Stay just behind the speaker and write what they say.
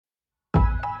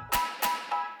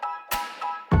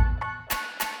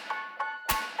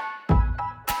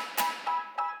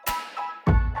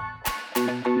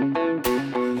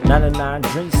99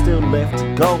 drinks still left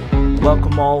to go.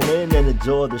 Welcome all in and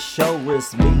enjoy the show.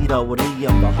 It's me, Dawari,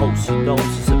 I'm the host, you know.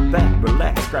 So sit back,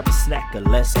 relax, grab a snack, and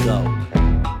let's go.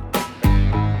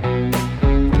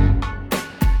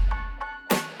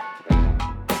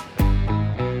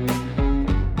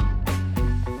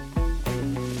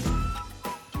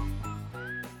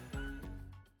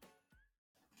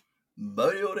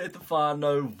 Moyo re te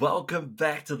whānau. Welcome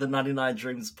back to the 99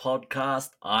 Dreams podcast.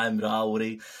 I'm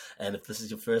Rawiri, and if this is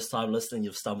your first time listening,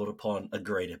 you've stumbled upon a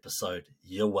great episode.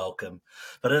 You're welcome.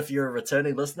 But if you're a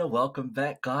returning listener, welcome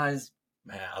back, guys.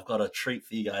 Man, I've got a treat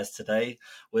for you guys today.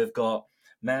 We've got,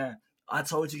 I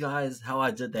told you guys how I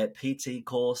did that PT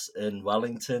course in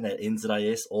Wellington at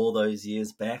NZIS all those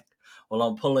years back. Well,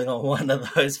 I'm pulling on one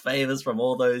of those favors from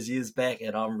all those years back,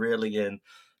 and I'm really in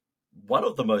one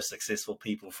of the most successful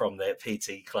people from that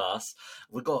PT class.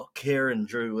 We've got Kieran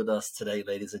Drew with us today,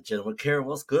 ladies and gentlemen. Kieran,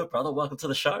 what's good, brother? Welcome to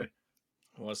the show.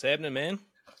 What's happening, man?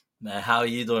 Man, how are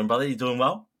you doing, brother? You doing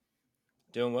well?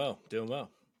 Doing well.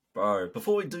 Bro,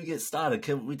 before we do get started,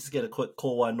 can we just get a quick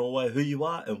call by Norway, who you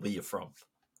are and where you're from?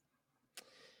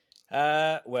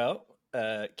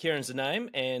 Kieran's the name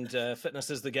and fitness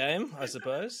is the game, I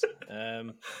suppose.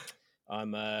 I'm,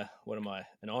 an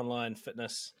online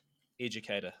fitness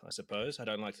educator, I suppose. I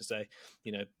don't like to say,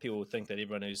 people think that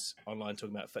everyone who's online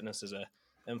talking about fitness is a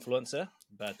influencer,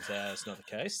 but it's not the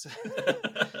case.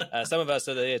 Some of us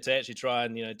are there to actually try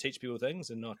and, teach people things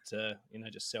and not,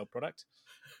 just sell product.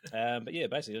 But yeah,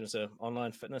 basically I'm just an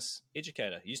online fitness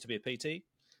educator. I used to be a PT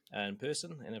in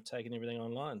person and I've taken everything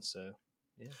online. So,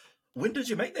 yeah. When did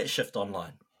you make that shift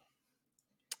online?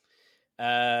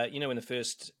 When the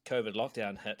first COVID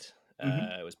lockdown hit,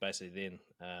 it was basically then.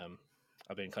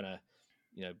 I've been kind of,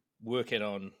 working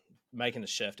on making the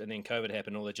shift, and then COVID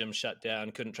happened, all the gyms shut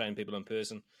down, couldn't train people in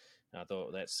person. And I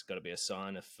thought, that's got to be a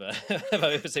sign. If I've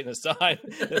ever seen a sign,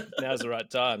 now's the right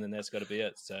time, then that's got to be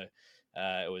it. So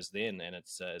it was then, and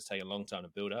it's taken a long time to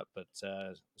build up, but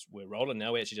we're rolling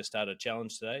now. We actually just started a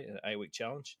challenge today, an 8-week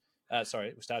challenge. We're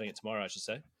starting it tomorrow, I should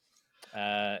say.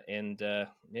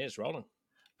 It's rolling.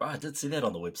 Bro, I did see that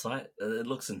on the website. It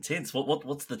looks intense.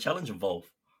 What's the challenge involved?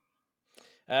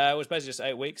 It was basically just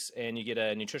 8 weeks, and you get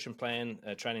a nutrition plan.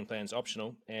 Training plan's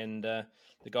optional, and the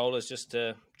goal is just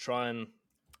to try and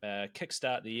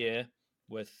kickstart the year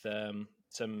with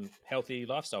some healthy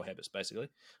lifestyle habits. Basically,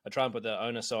 I try and put the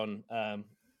onus on.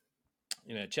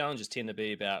 Challenges tend to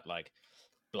be about like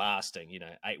blasting.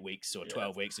 8 weeks or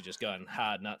 12 weeks of just going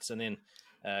hard nuts, and then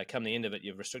come the end of it,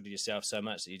 you've restricted yourself so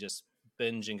much that you just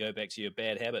binge and go back to your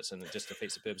bad habits, and it just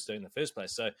defeats the purpose of doing it in the first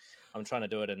place. So I'm trying to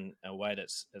do it in a way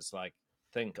that's like,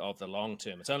 think of the long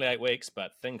term. It's only 8 weeks,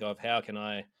 but think of how can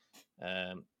I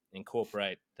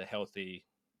incorporate the healthy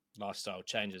lifestyle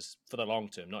changes for the long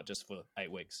term, not just for 8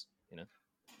 weeks,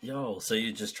 So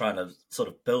you're just trying to sort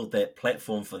of build that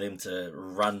platform for them to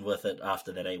run with it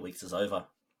after that 8 weeks is over.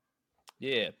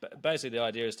 Yeah, but basically the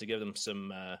idea is to give them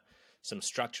some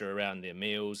structure around their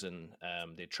meals and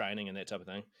their training and that type of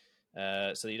thing,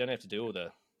 so that you don't have to do all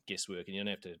the guesswork and you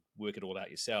don't have to work it all out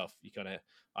yourself.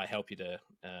 I help you to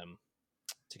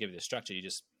give you the structure. You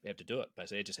just have to do it.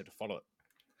 Basically, you just have to follow it.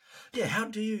 Yeah, how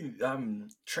do you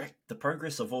track the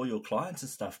progress of all your clients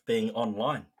and stuff being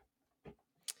online?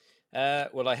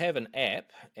 Well, I have an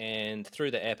app, and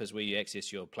through the app is where you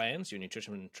access your plans, your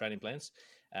nutrition and training plans.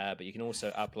 But you can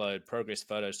also upload progress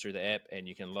photos through the app, and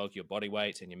you can log your body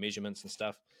weight and your measurements and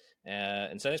stuff.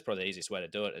 And so that's probably the easiest way to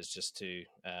do it, is just to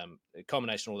a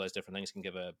combination of all those different things can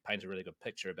paint a really good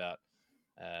picture about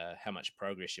how much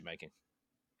progress you're making.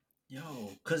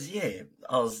 Because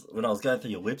when I was going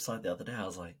through your website the other day, I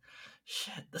was like,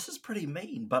 shit, this is pretty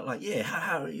mean. But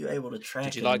how are you able to track?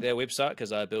 Did you like that website?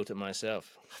 Because I built it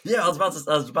myself. Yeah, I was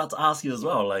about to ask you as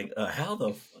well. Like, how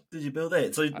the fuck did you build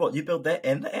that? So you built that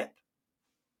and the app?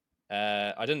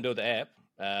 I didn't build the app,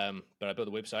 but I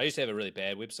built the website. I used to have a really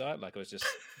bad website. Like, it was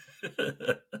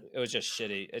just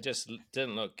shitty. It just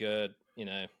didn't look good,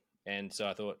 And so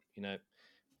I thought,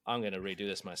 I'm going to redo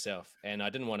this myself. And I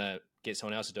didn't want to get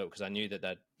someone else to do it because I knew that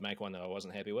they'd make one that I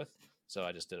wasn't happy with. So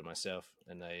I just did it myself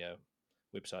in a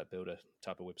website builder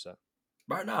type of website.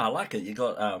 Bro, no, I like it. You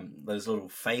got those little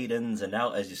fade-ins and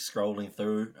out as you're scrolling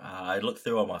through. I look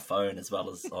through on my phone as well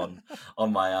as on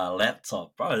my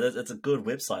laptop. Bro, it's a good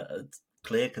website. It's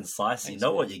clear, concise. Thanks, you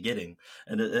know what you're getting.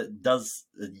 And it does,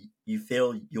 you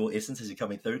feel your essence as you're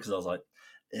coming through, because I was like,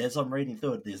 as I'm reading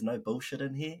through it, there's no bullshit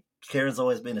in here. Kieran's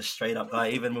always been a straight up guy,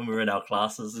 even when we were in our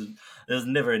classes. There's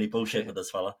never any bullshit with this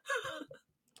fella.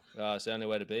 It's the only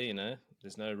way to be,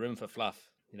 There's no room for fluff,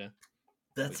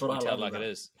 That's We, what we I tell love it like it about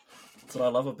it. is. That's what I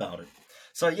love about it.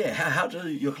 So yeah, how do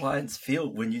your clients feel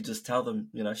when you just tell them,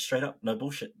 straight up, no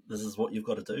bullshit. This is what you've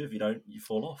got to do. If you don't, you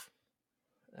fall off.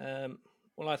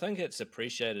 Well, I think it's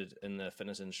appreciated in the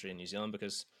fitness industry in New Zealand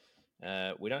because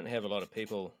we don't have a lot of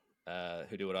people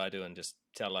who do what I do and just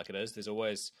tell it like it is. There's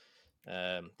always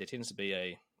there tends to be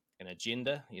an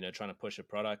agenda, trying to push a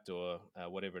product or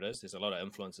whatever it is. There's a lot of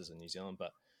influencers in New Zealand,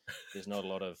 but there's not a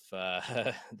lot of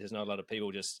there's not a lot of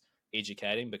people just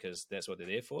educating because that's what they're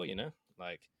there for.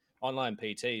 Like online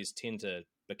PTs tend to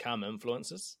become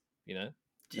influencers. Yeah.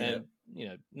 And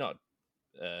not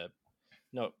uh,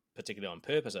 not particularly on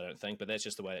purpose, I don't think, but that's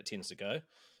just the way it tends to go.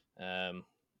 Um,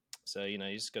 so you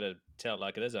just got to tell it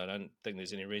like it is. I don't think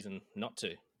there's any reason not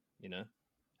to. You know,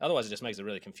 Otherwise it just makes it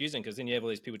really confusing because then you have all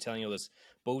these people telling you all this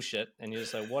bullshit, and you're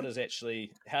just like, how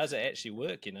does it actually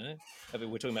work? If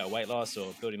we're talking about weight loss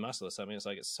or building muscle or something,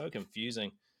 it's so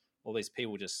confusing. All these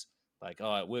people just like,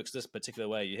 oh, it works this particular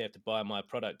way. You have to buy my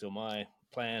product or my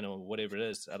plan or whatever it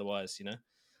is. Otherwise,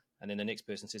 and then the next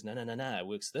person says, no, it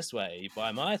works this way. You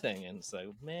buy my thing. And it's like,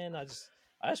 man, I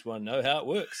just want to know how it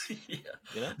works.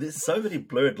 Yeah. There's so many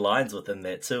blurred lines within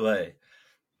that too, eh?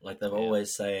 Like they're Yeah.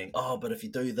 always saying, oh, but if you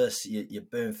do this, you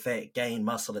burn fat, gain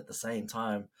muscle at the same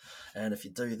time. And if you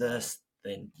do this,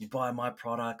 then you buy my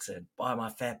products and buy my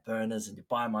fat burners and you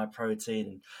buy my protein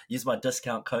and use my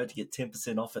discount code to get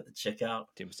 10% off at the checkout.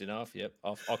 10% off, yep.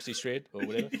 Off OxyShred or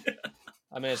whatever. Yeah.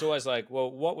 I mean, it's always like,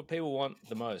 well, what would people want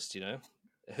the most,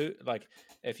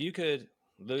 if you could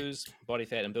lose body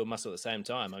fat and build muscle at the same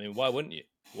time, I mean, why wouldn't you?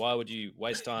 Why would you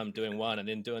waste time doing one and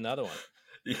then do another one?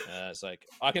 Yeah. It's like,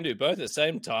 I can do both at the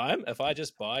same time if I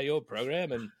just buy your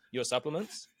program and your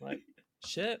supplements. Like,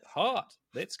 shit, hot.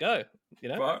 Let's go.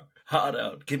 Bro, hard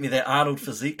out. Give me that Arnold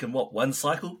physique in one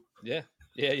cycle? Yeah.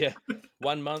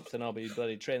 1 month and I'll be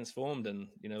bloody transformed and,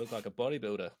 look like a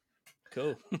bodybuilder.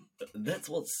 Cool. That's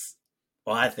what's,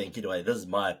 I think, anyway, this is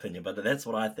my opinion, but that's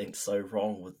what I think's so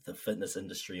wrong with the fitness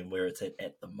industry and where it's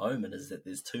at the moment is that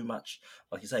there's too much,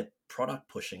 like you say, product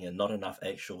pushing and not enough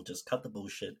actual, just cut the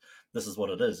bullshit. This is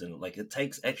what it is. And like, it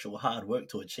takes actual hard work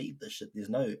to achieve this shit. There's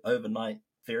no overnight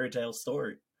fairy tale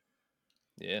story.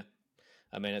 Yeah.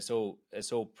 I mean, it's all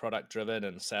product driven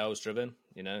and sales driven,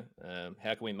 how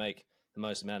can we make the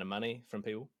most amount of money from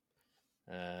people?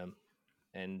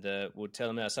 And we'll tell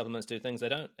them our supplements do things they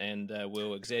don't, and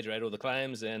we'll exaggerate all the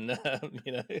claims, and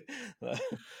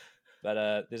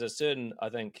but there's a certain, I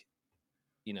think,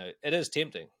 it is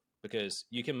tempting because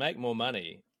you can make more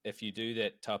money if you do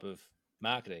that type of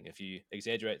marketing, if you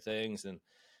exaggerate things and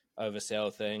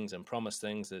oversell things and promise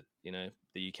things that that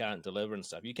you can't deliver and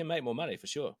stuff. You can make more money for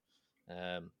sure,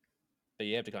 but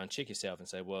you have to kind of check yourself and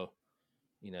say, well,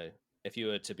 if you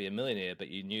were to be a millionaire but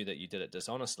you knew that you did it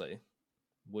dishonestly,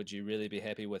 would you really be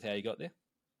happy with how you got there?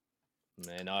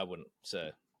 Man, I wouldn't. So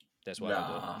that's why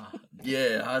I do it.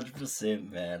 Yeah,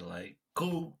 100%, man. Like,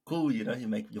 cool. You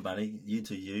make your money, you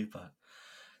do you, but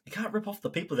you can't rip off the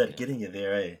people that are getting you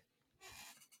there, eh?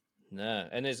 No,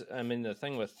 and the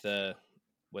thing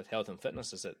with health and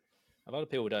fitness is that a lot of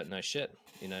people don't know shit,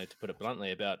 to put it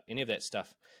bluntly, about any of that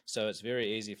stuff. So it's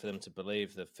very easy for them to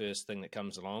believe the first thing that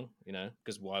comes along,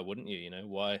 because why wouldn't you?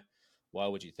 Why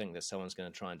would you think that someone's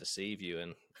going to try and deceive you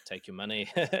and take your money?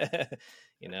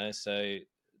 So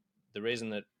the reason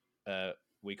that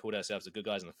we called ourselves the good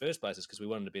guys in the first place is because we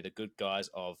wanted to be the good guys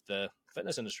of the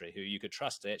fitness industry who you could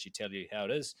trust to actually tell you how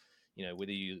it is,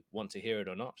 whether you want to hear it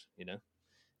or not,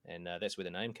 and that's where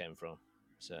the name came from.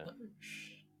 So,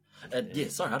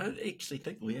 sorry, I don't actually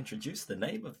think we introduced the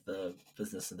name of the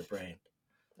business and the brand.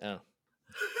 Oh.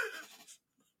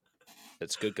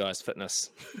 It's Good Guys Fitness.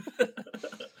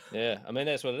 Yeah, I mean,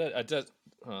 that's what it is.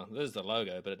 There's the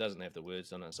logo, but it doesn't have the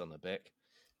words on it. It's on the back.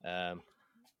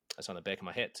 It's on the back of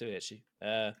my hat too, actually.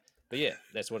 But yeah,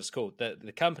 that's what it's called.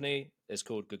 The company is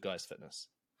called Good Guys Fitness,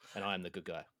 and I am the good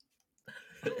guy.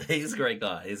 He's a great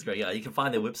guy. You can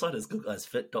find their website as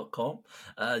goodguysfit.com.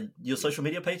 Your social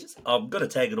media pages? I'm going to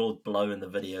tag it all below in the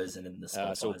videos and in the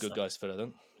Spotify. It's all Good Guys Fit, I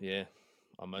think. Yeah,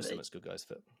 on most of them it's Good Guys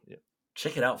Fit. Yeah.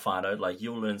 Check it out, Fano. Like,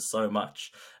 you'll learn so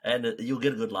much, and you'll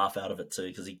get a good laugh out of it too,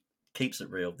 because he keeps it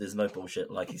real. There's no bullshit,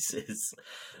 like he says.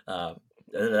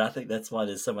 And I think that's why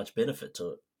there's so much benefit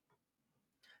to it.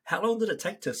 How long did it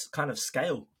take to kind of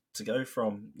scale to go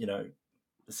from,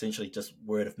 essentially just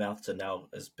word of mouth to now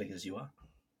as big as you are?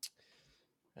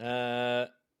 I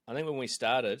think when we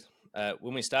started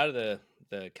the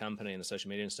company and the social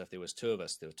media and stuff, there was two of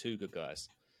us. There were two good guys.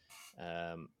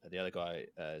 The other guy,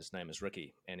 his name is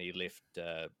Ricky, and he left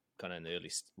kind of in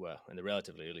the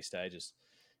relatively early stages.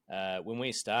 When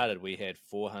we started, we had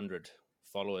 400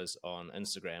 followers on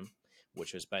Instagram.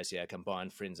 which was basically our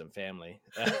combined friends and family.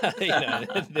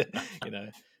 You know,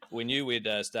 we knew we'd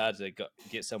started to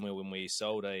get somewhere when we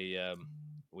sold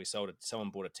someone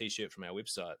bought a T-shirt from our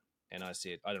website, and I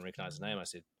said, I didn't recognize his name. I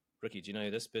said, Ricky, do you know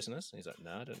who this person is? And he's like,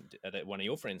 no, I don't. Are they one of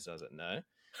your friends? I was like, no.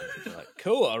 They're like,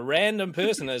 cool, a random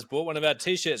person has bought one of our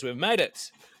T-shirts. We've made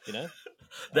it, you know.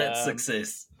 That's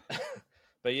success.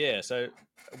 But yeah, so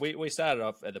we started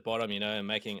off at the bottom, you know, and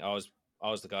making. I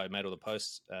was the guy who made all the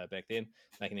posts back then,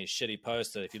 making these shitty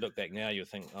posts that if you look back now, you'll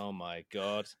think, oh my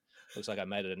god, looks like I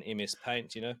made it in MS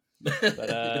Paint, you know.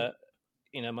 But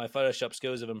you know, my Photoshop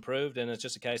skills have improved, and it's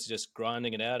just a case of just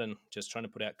grinding it out and just trying to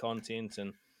put out content,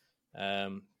 and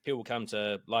people come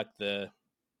to like the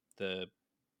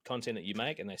content that you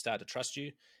make, and they start to trust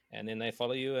you, and then they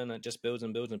follow you, and it just builds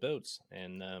and builds and builds.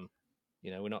 And you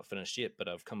know, we're not finished yet, but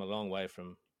I've come a long way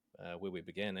from where we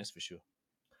began, that's for sure.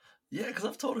 Yeah, because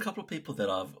I've told a couple of people that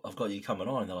I've got you coming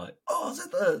on, and they're like, "Oh, is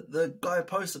that the guy who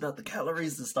posted about the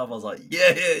calories and stuff?" I was like,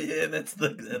 "Yeah, that's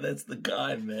the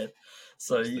guy, man."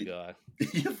 So that's the guy.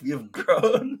 you've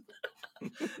grown,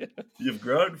 you've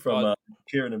grown from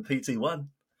Kieran and PT1.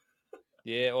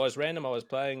 Yeah, it was random. I was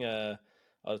playing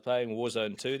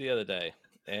Warzone 2 the other day,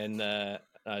 and I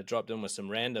dropped in with some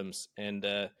randoms, and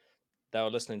they were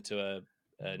listening to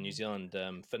a New Zealand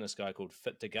fitness guy called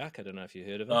Fit to Guk. I don't know if you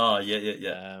heard of him. Oh,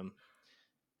 yeah.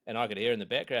 And I could hear in the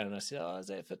background, and I said, "Oh, is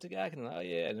that Fit to Guk?" And oh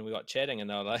yeah, and then we got chatting, and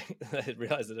they were like, they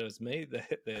realized that it was me,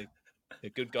 the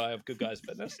good guy of Good Guys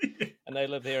Fitness, and they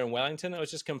live here in Wellington. It was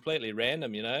just completely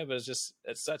random, you know. But it's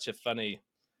such a funny,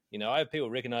 you know. I have people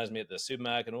recognize me at the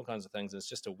supermarket and all kinds of things. It's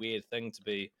just a weird thing to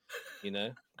be, you know.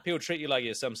 People treat you like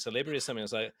you're some celebrity or something.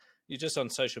 It's like you're just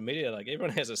on social media. Like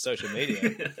everyone has a social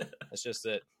media. It's just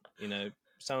that, you know,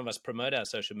 some of us promote our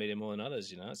social media more than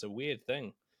others. You know, it's a weird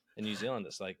thing. In New Zealand,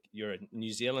 it's like you're a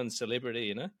New Zealand celebrity,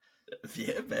 you know?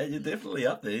 Yeah, man, you're definitely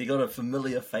up there. You got a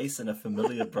familiar face and a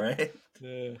familiar brand.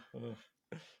 Yeah. Oh,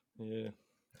 yeah.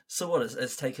 So what,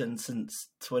 it's taken since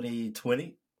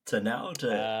 2020 to now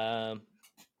to...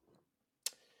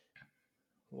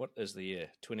 what is the year?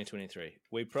 2023.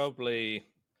 It's probably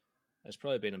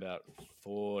been about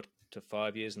 4 to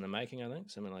 5 years in the making, I think,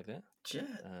 something like that.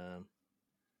 Yeah.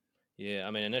 Yeah,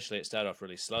 I mean, initially it started off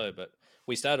really slow, but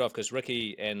we started off because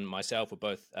Ricky and myself were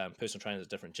both personal trainers at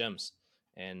different gyms,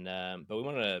 and but we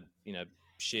wanted to, you know,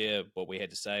 share what we had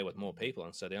to say with more people,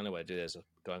 and so the only way to do that is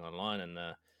going online, and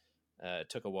it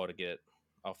took a while to get it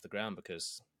off the ground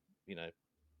because, you know,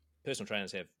 personal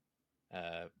trainers have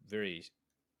very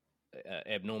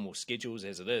abnormal schedules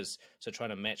as it is, so trying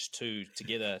to match two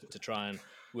together to try and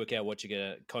work out what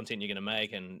content you're gonna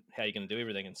make and how you're gonna do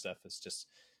everything and stuff is just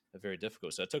very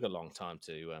difficult. So it took a long time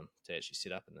to actually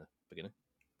set up in the beginning.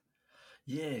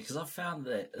 Yeah, because I found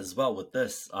that as well with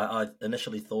this. I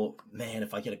initially thought, man,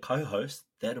 if I get a co-host,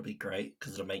 that'll be great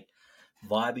because it'll make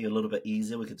vibing a little bit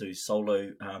easier. We could do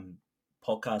solo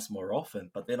podcasts more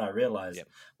often. But then I realized,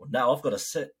 well, now I've got to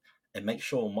sit and make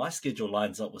sure my schedule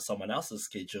lines up with someone else's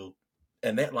schedule,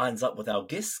 and that lines up with our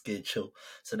guest schedule.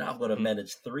 So now I've got to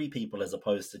manage 3 people as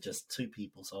opposed to just 2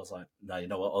 people. So I was like, no, you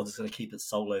know what? I'm just going to keep it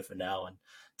solo for now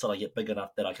until I get big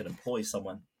enough that I can employ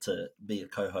someone to be a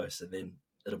co-host, and then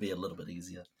it'll be a little bit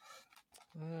easier.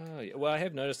 Well, I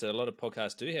have noticed that a lot of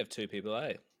podcasts do have 2 people,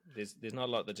 eh? There's not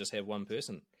a lot that just have one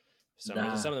person. For some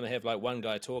reason, some of them have like one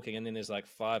guy talking, and then there's like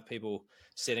 5 people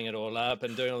setting it all up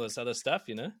and doing all this other stuff,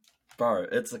 you know? Bro,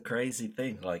 it's a crazy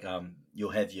thing. Like,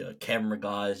 you'll have your camera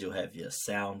guys, you'll have your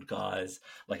sound guys.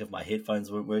 Like, if my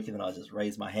headphones weren't working, then I just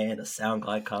raise my hand, a sound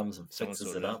guy comes and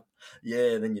fixes it up.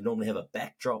 Yeah, then you normally have a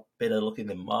backdrop better looking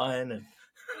than mine. And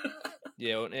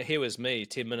yeah, well, here was me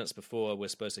 10 minutes before we're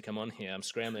supposed to come on here. I'm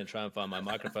scrambling to try and find my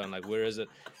microphone. Like, where is it?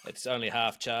 It's only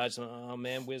half charged. Oh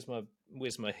man, where's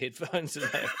my headphones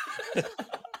today?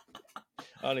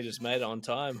 I only just made it on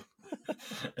time.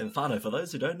 And Fano, for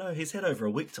those who don't know, he's had over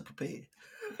a week to prepare.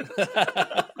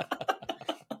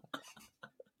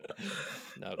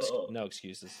 No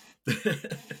excuses.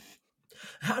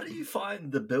 How do you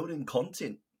find the building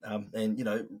content and, you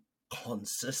know,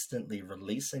 consistently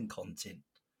releasing content?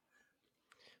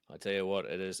 I tell you what,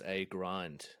 it is a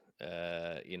grind.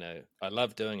 You know, I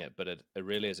love doing it, but it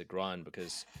really is a grind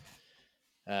because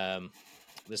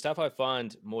the stuff I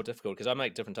find more difficult, because I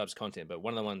make different types of content, but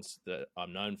one of the ones that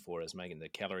I'm known for is making the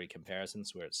calorie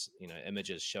comparisons, where it's, you know,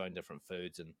 images showing different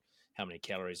foods and how many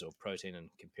calories or protein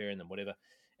and comparing them, whatever.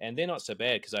 And they're not so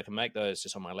bad because I can make those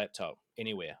just on my laptop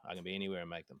anywhere. I can be anywhere and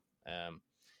make them.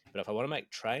 But if I want to make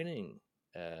training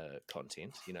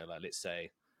content, you know, like let's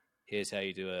say, here's how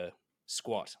you do a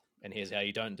squat and here's how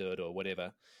you don't do it or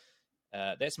whatever,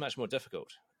 that's much more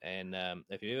difficult. And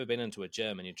if you've ever been into a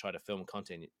gym and you try to film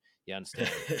content, you understand,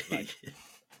 like,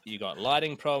 you got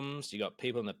lighting problems, you got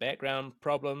people in the background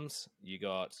problems, you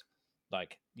got,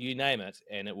 like, you name it,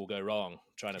 and it will go wrong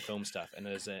trying to film stuff, and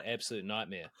it is an absolute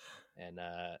nightmare. And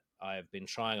I've been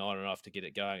trying on and off to get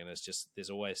it going, and there's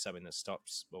always something that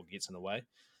stops or gets in the way.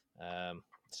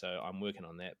 So I'm working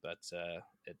on that, but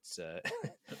it's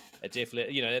it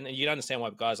definitely, and you understand why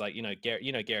guys like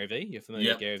Gary Vee. You're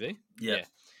familiar with Gary Vee? Yeah.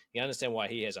 You understand why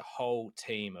he has a whole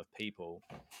team of people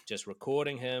just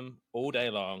recording him all day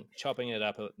long, chopping it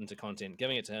up into content,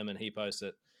 giving it to him, and he posts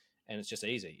it, and it's just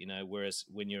easy, Whereas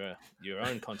when you're your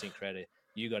own content creator,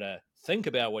 you got to think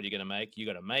about what you're going to make. You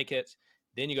got to make it,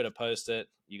 then you got to post it.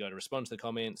 You got to respond to the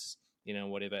comments,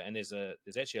 whatever. And there's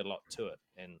actually a lot to it,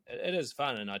 and it is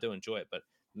fun, and I do enjoy it. But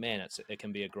man, it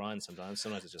can be a grind sometimes.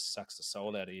 Sometimes it just sucks the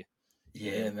soul out of you.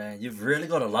 Yeah, man, you've really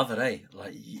got to love it, eh?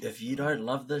 Like, if you don't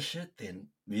love this shit, then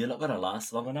you're not going to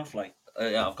last long enough. Like,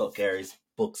 yeah, I've got Gary's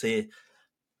books here.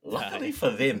 Luckily for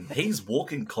them, he's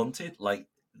walking content. Like,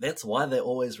 that's why they're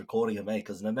always recording him, eh?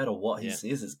 Because no matter what he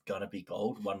says, it's going to be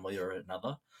gold one way or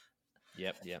another.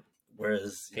 Yep.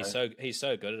 Whereas he's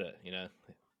so good at it,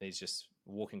 He's just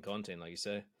walking content, like you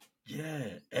say. Yeah,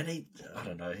 and I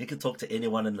don't know, he could talk to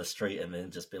anyone in the street and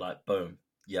then just be like, boom,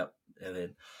 yep, and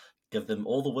then give them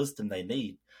all the wisdom they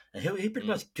need. And he pretty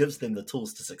much gives them the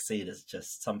tools to succeed. It's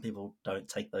just some people don't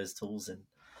take those tools and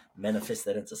manifest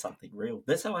that into something real.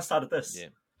 That's how I started this.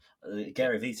 Yeah.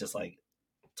 Gary Vee's just like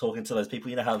talking to those people.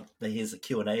 You know how here's the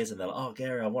Q&As and they're like, oh,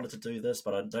 Gary, I wanted to do this,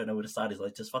 but I don't know where to start. He's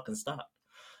like, just fucking start.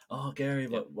 Oh, Gary,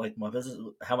 like my business,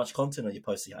 how much content are you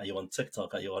posting? Are you on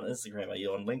TikTok? Are you on Instagram? Are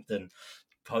you on LinkedIn?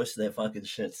 Post that fucking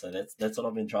shit. So that's what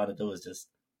I've been trying to do, is just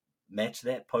match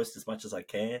that, post as much as I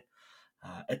can.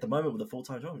 At the moment with a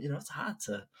full-time job, it's hard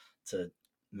to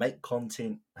make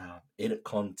content, edit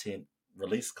content,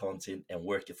 release content, and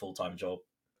work your full-time job.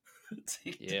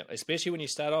 Yeah, especially when you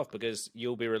start off, because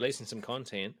you'll be releasing some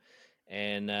content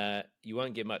and you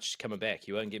won't get much coming back.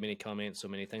 You won't get many comments or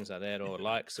many things like that, or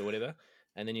likes or whatever.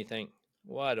 And then you think,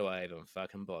 why do I even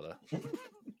fucking bother?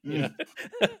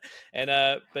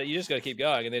 And but you just got to keep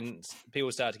going, and then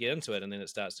people start to get into it, and then it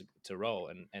starts to roll,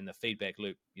 and the feedback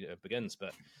loop begins.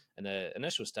 But in the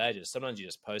initial stages, sometimes you're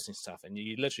just posting stuff and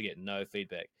you literally get no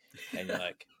feedback, and you're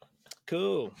like,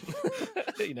 cool.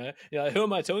 Who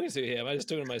am I talking to here? Am I just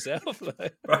talking to myself?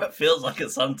 Bro, it feels like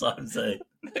it sometimes, eh?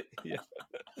 Yeah.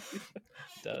 It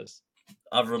does.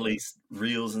 I've released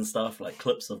reels and stuff, like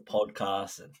clips of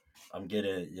podcasts, and I'm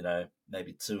getting,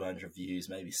 maybe 200 views,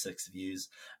 maybe 6 views.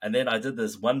 And then I did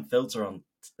this one filter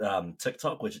on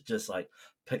TikTok, which just like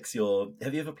picks your...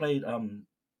 Have you ever played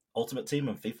Ultimate Team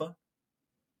on FIFA?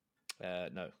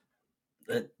 No.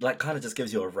 It like kind of just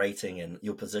gives you a rating and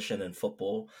your position in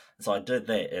football. So I did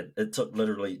that. It took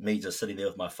literally me just sitting there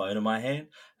with my phone in my hand,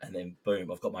 and then boom,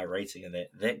 I've got my rating, and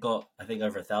that got, I think,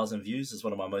 over 1,000 views. Is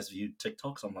one of my most viewed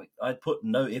TikToks. I'm like, I put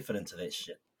no effort into that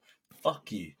shit.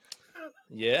 Fuck you.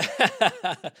 Yeah.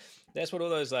 That's what all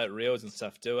those like reels and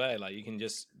stuff do, eh? Like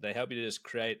they help you to just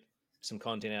create some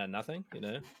content out of nothing,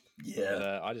 Yeah.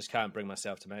 But I just can't bring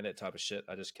myself to make that type of shit.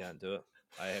 I just can't do it.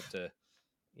 I have to,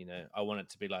 I want it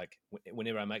to be like,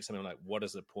 whenever I make something, I'm like, what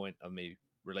is the point of me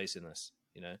releasing this?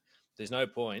 There's no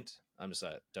point. I'm just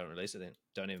like, don't release it then.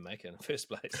 Don't even make it in the first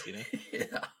place,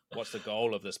 Yeah. What's the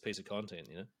goal of this piece of content,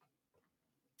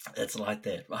 It's like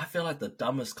that. I feel like the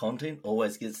dumbest content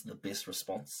always gets the best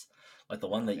response. Like the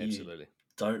one that Absolutely. you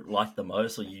don't like the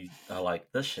most, or you are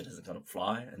like, this shit isn't going to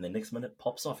fly, and the next minute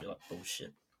pops off. You're like,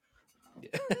 bullshit.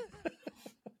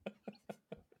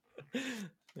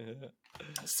 Yeah.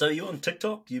 So you're on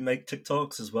TikTok? Do you make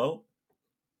TikToks as well?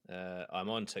 I'm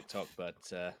on TikTok, but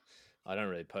I don't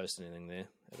really post anything there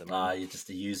at the moment. You're just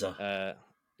a user.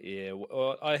 Yeah,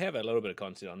 well, I have a little bit of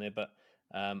content on there, but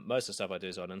most of the stuff I do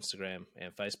is on Instagram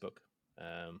and Facebook.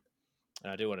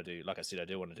 And I do want to do, like I said, I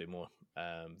do want to do more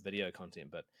video content,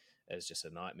 but it's just a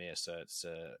nightmare. So it's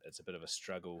a bit of a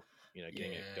struggle,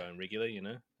 getting it going regularly,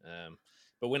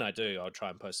 But when I do, I'll try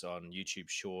and post it on YouTube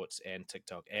Shorts and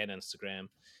TikTok and Instagram,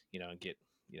 and get,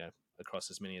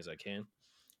 across as many as I can.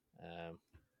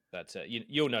 But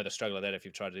you'll know the struggle of that if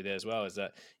you've tried to do that as well, is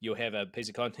that you'll have a piece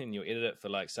of content and you'll edit it for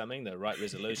like something, the right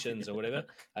resolutions or whatever,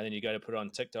 and then you go to put it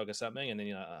on TikTok or something, and then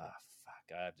you're like, oh,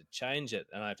 fuck, I have to change it,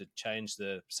 and I have to change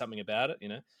something about it,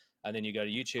 and then you go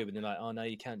to YouTube and they're like, oh, no,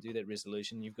 you can't do that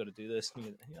resolution, you've got to do this. And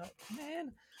you're like,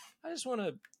 man, I just want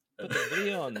to put the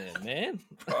video on there, man.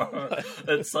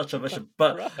 It's such a mission.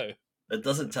 But Bro. It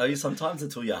doesn't tell you sometimes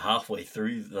until you're halfway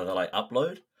through the like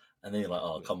upload, and then you're like,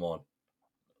 oh, come on.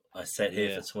 I sat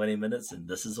here for 20 minutes and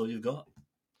this is all you got.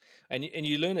 And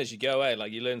you learn as you go, eh?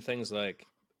 Like you learn things like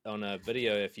on a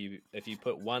video, if you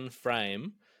put one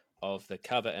frame of the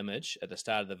cover image at the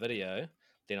start of the video,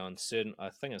 then on certain, I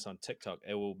think it's on TikTok,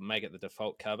 it will make it the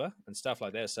default cover and stuff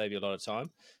like that, save you a lot of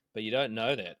time. But you don't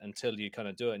know that until you kind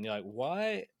of do it, and you're like,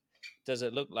 why does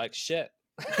it look like shit?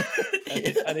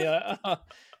 And you're like, oh,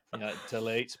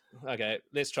 delete. Okay,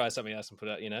 let's try something else and put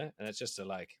it, and it's just a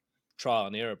like trial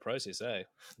and error process,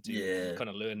 to kind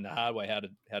of learn the hard way how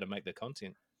to make the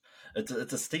content. It's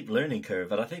a steep learning curve,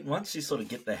 but I think once you sort of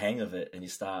get the hang of it and you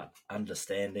start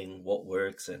understanding what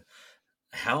works and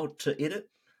how to edit,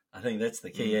 I think that's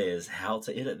the key, is how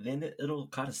to edit. Then it'll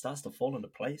kind of starts to fall into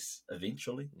place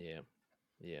eventually. Yeah.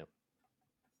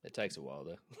 It takes a while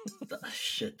though.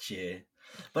 Shit, yeah.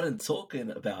 But in talking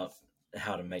about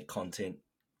how to make content,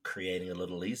 creating a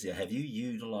little easier, have you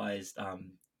utilized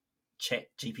Chat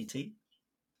GPT?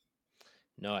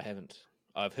 No, I haven't.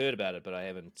 I've heard about it, but I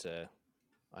haven't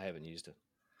used it.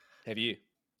 Have you?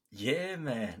 Yeah,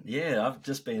 man. Yeah, I've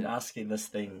just been asking this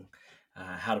thing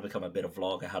how to become a better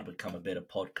vlogger, how to become a better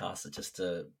podcaster, just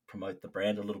to promote the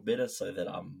brand a little better so that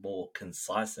I'm more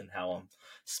concise in how I'm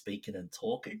speaking and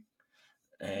talking.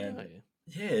 And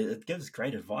yeah, it gives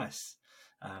great advice.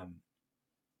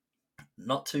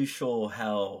 Not too sure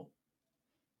how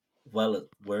well it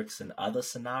works in other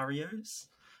scenarios,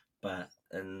 but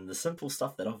in the simple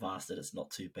stuff that I've asked it, it's not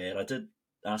too bad. I did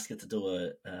ask it to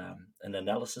do an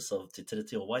analysis of Te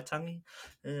Tiriti o Waitangi.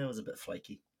 It was a bit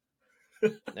flaky.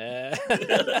 Oh,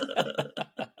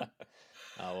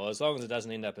 well, as long as it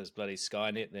doesn't end up as bloody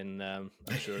Skynet, then I'm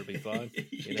sure it'll be fine.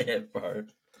 Yeah, bro.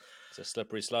 It's a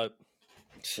slippery slope.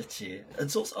 Shit, yeah.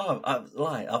 It's also I've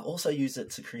also used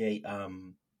it to create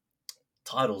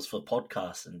titles for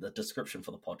podcasts and the description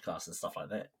for the podcast and stuff like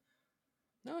that.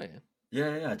 Oh yeah.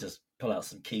 Yeah. I just pull out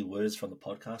some keywords from the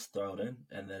podcast, throw it in,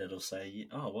 and then it'll say,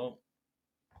 "Oh well,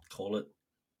 call it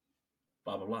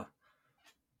blah blah blah."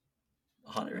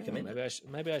 I highly recommend it.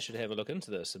 Maybe I should have a look into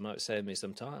this. It might save me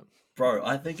some time, bro.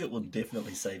 I think it will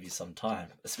definitely save you some time,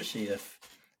 especially if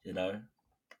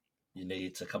you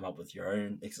need to come up with your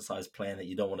own exercise plan that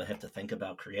you don't want to have to think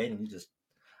about creating. You just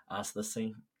ask this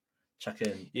thing, chuck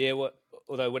in. Yeah,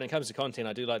 although when it comes to content,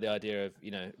 I do like the idea of,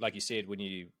 like you said, when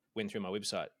you went through my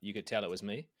website, you could tell it was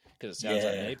me because it sounds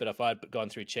like me. But if I'd gone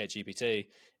through ChatGPT,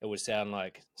 it would sound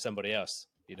like somebody else,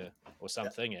 or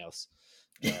something else.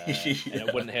 And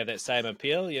it wouldn't have that same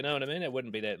appeal, you know what I mean? It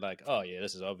wouldn't be that like, oh yeah,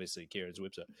 this is obviously Kieran's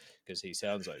website because he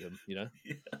sounds like him,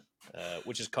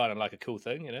 which is kind of like a cool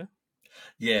thing,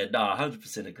 Yeah, no, I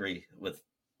 100% agree with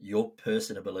your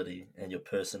personability and your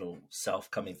personal self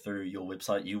coming through your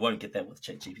website. You won't get that with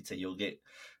ChatGPT. You'll get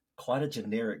quite a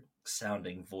generic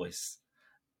sounding voice,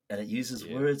 and it uses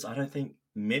words I don't think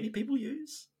many people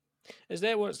use. Is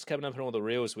that what's coming up in all the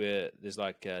reels where there's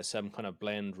like some kind of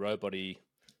bland robot-y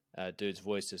dude's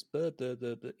voice just must be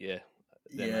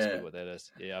what that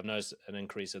is. Yeah, I've noticed an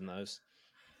increase in those.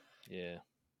 Yeah.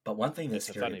 But one thing that's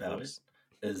scary about it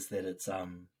is that it's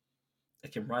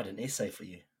it can write an essay for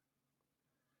you.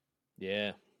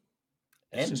 Yeah.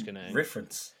 It's just going to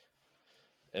reference.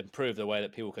 Improve the way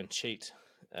that people can cheat,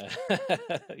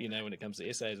 when it comes to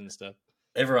essays and stuff.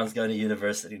 Everyone's going to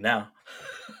university now.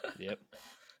 Yep.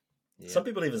 Some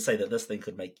people even say that this thing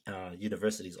could make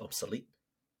universities obsolete.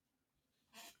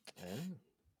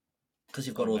 Because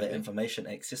you've got all that information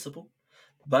accessible.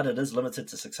 But it is limited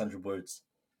to 600 words.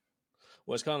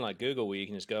 Well, it's kind of like Google, where you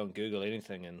can just go and Google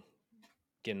anything and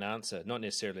get an answer. Not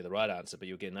necessarily the right answer, but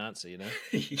you'll get an answer, So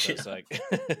it's like,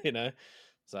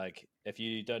 it's like, if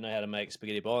you don't know how to make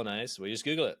spaghetti bolognese, well, you just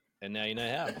Google it, and now you know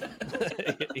how.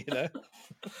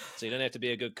 So you don't have to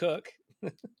be a good cook.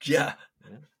 Yeah.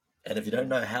 And if you don't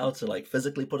know how to like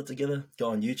physically put it together, go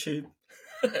on YouTube,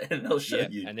 and they'll show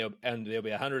you. And there'll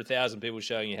be 100,000 people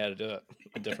showing you how to do it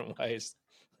in different ways.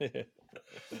 Yeah.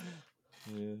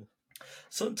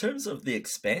 So in terms of the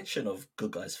expansion of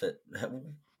Good Guys Fit,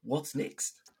 what's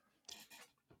next?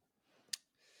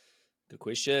 Good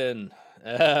question.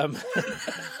 Put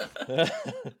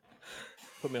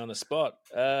me on the spot.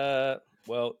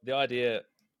 Well, the idea,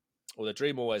 or the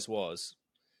dream always was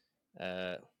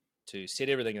to set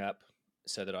everything up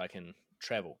so that I can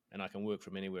travel and I can work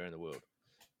from anywhere in the world.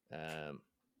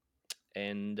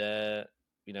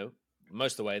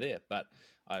 Most of the way there, but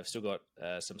I've still got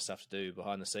some stuff to do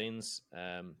behind the scenes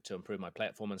to improve my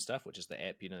platform and stuff, which is the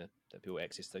app, that people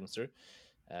access things through,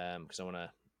 because I want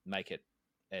to make it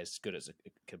as good as it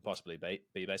can possibly be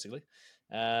basically.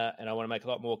 And I want to make a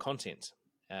lot more content,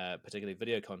 particularly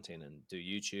video content, and do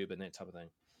YouTube and that type of thing.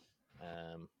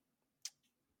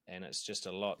 And it's just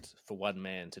a lot for one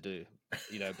man to do,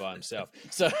 by himself.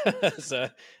 So it's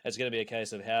going to be a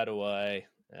case of how do I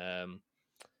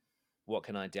what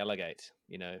can I delegate?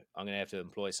 You know, I'm going to have to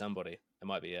employ somebody. It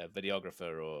might be a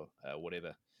videographer or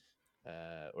whatever,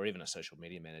 or even a social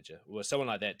media manager or someone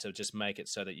like that to just make it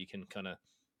so that you can kind of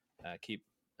keep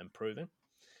improving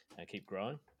and keep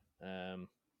growing.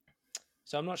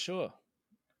 So I'm not sure,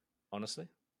 honestly,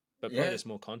 but probably Yeah. just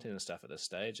more content and stuff at this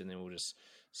stage, and then we'll just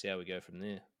see how we go from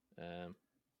there.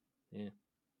 Yeah.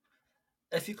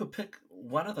 If you could pick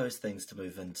one of those things to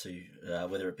move into,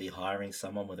 whether it be hiring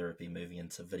someone, whether it be moving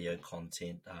into video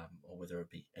content, or whether it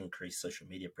be increased social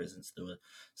media presence through a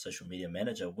social media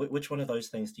manager, which one of those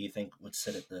things do you think would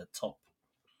sit at the top?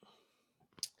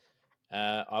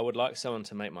 I would like someone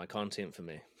to make my content for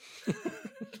me,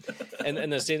 and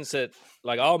in the sense that,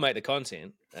 like, I'll make the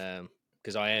content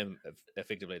because I am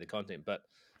effectively the content, but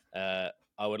I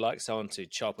would like someone to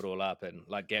chop it all up and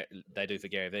like they do for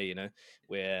Gary Vee, you know,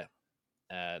 where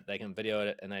they can video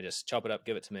it and they just chop it up,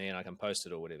 give it to me, and I can post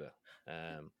it or whatever.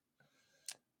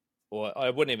 Or I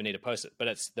wouldn't even need to post it,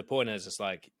 but the point is, it's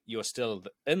like you're still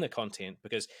in the content,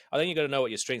 because I think you got to know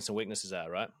what your strengths and weaknesses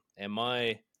are, right? And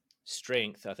my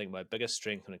strength, I think my biggest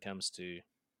strength when it comes to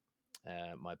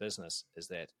my business is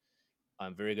that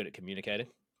I'm very good at communicating,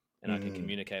 and I can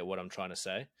communicate what I'm trying to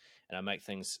say, and I make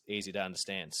things easy to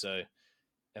understand. So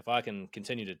if I can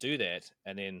continue to do that,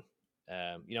 and then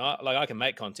you know, I can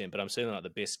make content, but I'm certainly not the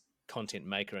best content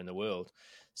maker in the world.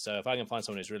 So if I can find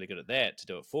someone who's really good at that to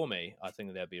do it for me, I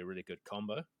think that'd be a really good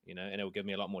combo, you know, and it will give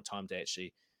me a lot more time to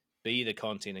actually be the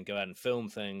content and go out and film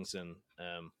things and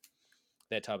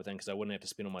that type of thing, because I wouldn't have to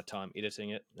spend all my time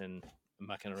editing it and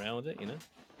mucking around with it, you know.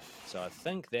 So I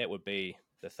think that would be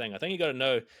the thing. I think you got to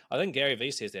know. I think Gary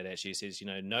Vee says that, actually. He says,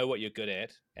 you know what you're good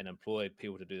at and employ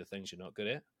people to do the things you're not good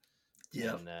at.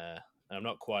 Yeah. And I'm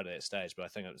not quite at that stage, but I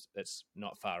think it's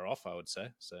not far off, I would say.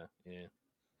 So, yeah.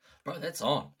 Bro, that's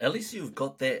on. At least you've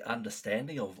got that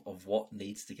understanding of what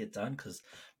needs to get done, because,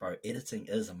 bro, editing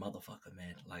is a motherfucker,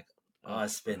 man. Like, I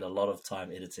spend a lot of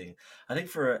time editing. I think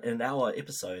for an hour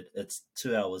episode, it's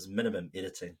 2 hours minimum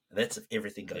editing. That's if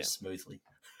everything goes smoothly.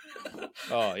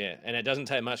 Oh, yeah. And it doesn't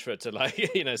take much for it to,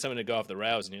 like, you know, something to go off the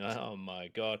rails and you're like, oh, my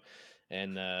God.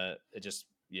 And it just,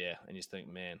 yeah. And you just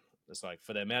think, man, it's like,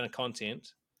 for the amount of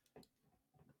content,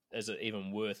 is it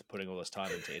even worth putting all this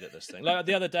time in to edit this thing? Like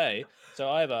the other day, so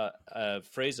I have a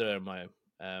freezer in my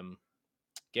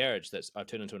garage that's I've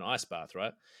turned into an ice bath,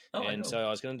 right? Oh, and so I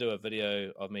was going to do a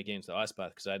video of me getting into the ice bath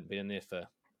because I hadn't been in there for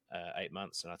 8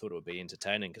 months, and I thought it would be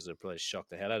entertaining because it would probably shock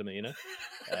the hell out of me, you know?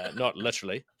 Not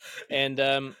literally. And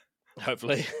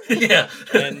hopefully. Yeah.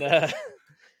 And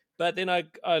but then I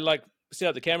like set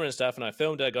up the camera and stuff, and I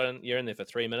filmed it. You're in there for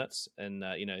 3 minutes and,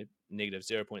 you know, negative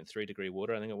 0.3 degree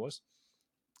water, I think it was.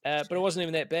 But it wasn't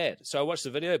even that bad. So I watched the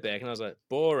video back and I was like,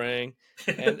 boring.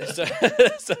 And so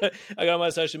I got on my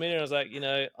social media and I was like, you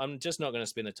know, I'm just not going to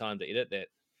spend the time to edit that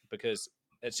because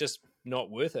it's just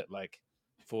not worth it. Like,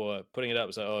 for putting it up,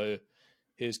 it's like, oh,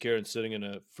 here's Kieran sitting in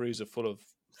a freezer full of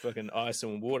fucking ice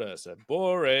and water. So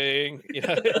boring. You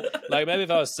know, like maybe if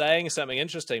I was saying something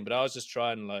interesting, but I was just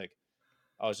trying, like,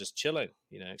 I was just chilling,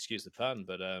 you know, excuse the pun,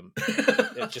 but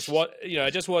it just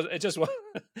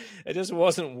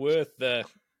wasn't worth the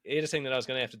editing that I was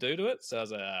going to have to do to it. So I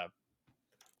was like,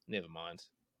 never mind.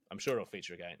 I'm sure it'll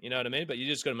feature again. You know what I mean? But you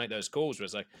just got to make those calls where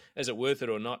it's like, is it worth it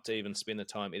or not to even spend the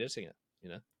time editing it? You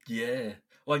know? Yeah.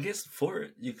 Well, I guess for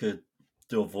it, you could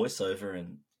do a voiceover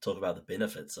and talk about the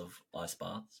benefits of ice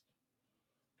baths.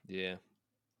 Yeah.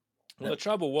 Well, the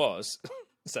trouble was,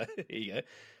 so here you go.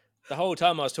 The whole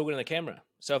time I was talking to the camera.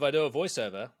 So if I do a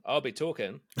voiceover, I'll be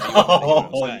talking.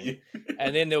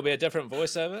 And then there'll be a different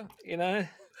voiceover, you know?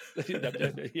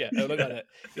 Yeah, it'll look like that.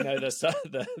 You know,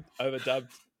 the overdubbed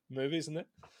movies and that.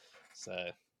 So,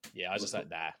 yeah, I was just like,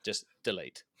 nah, just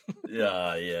delete.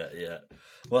 Yeah.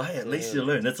 Well, hey, at least you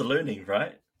learn. It's a learning,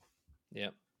 right? Yeah.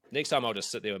 Next time I'll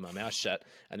just sit there with my mouth shut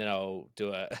and then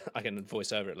I can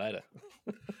voice over it later.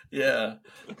 Yeah.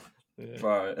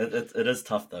 Bro, it is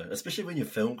tough though, especially when you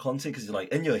film content, because you're like,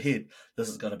 in your head, this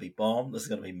is going to be bomb, this is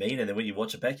going to be mean, and then when you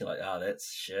watch it back, you're like,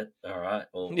 that's shit. All right,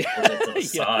 well, put that to the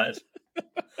side.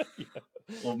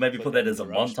 Or maybe put that as a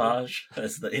montage,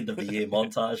 as the end of the year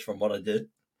montage from what I did.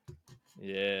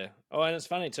 Yeah. Oh, and it's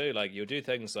funny too, like you'll do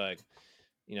things like,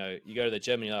 you know, you go to the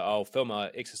gym and you're like, I'll film my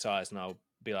exercise and I'll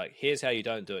be like, here's how you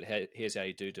don't do it, here's how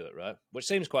you do it, right? Which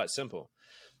seems quite simple.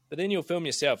 But then you'll film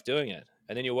yourself doing it,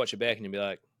 and then you'll watch it back and you'll be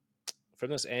like, from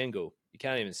this angle, you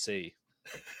can't even see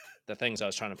the things I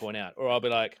was trying to point out. Or I'll be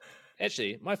like,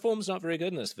 actually, my form's not very good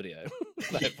in this video,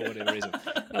 like, for whatever reason.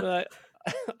 I'm like,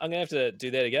 I'm going to have to do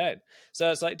that again.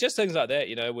 So it's like just things like that,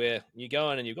 you know, where you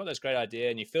go in and you've got this great idea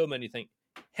and you film it and you think,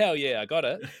 hell yeah, I got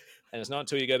it. And it's not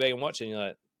until you go back and watch it and you're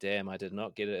like, damn, I did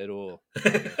not get it at all. I'm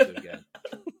gonna have to do it again.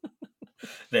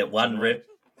 That one rep.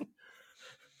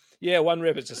 Yeah, one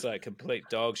rep is just like complete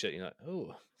dog shit. You're like,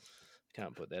 oh,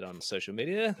 can't put that on social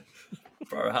media.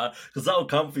 Bro, because that will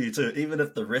come for you too. Even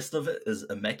if the rest of it is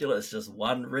immaculate, it's just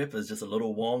one rep is just a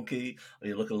little wonky, or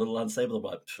you look a little unstable. I'm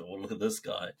like, oh, look at this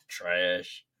guy,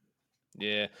 trash.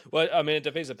 Yeah. Well, I mean, it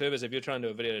defeats the purpose. If you're trying to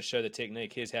do a video to show the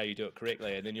technique, here's how you do it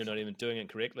correctly, and then you're not even doing it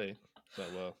correctly. It's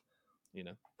like, well, you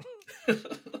know.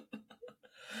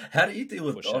 How do you deal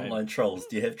with For shame. online trolls?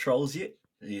 Do you have trolls yet?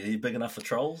 Are you big enough for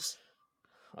trolls?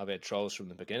 I've had trolls from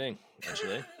the beginning,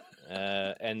 actually.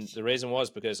 And the reason was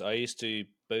because I used to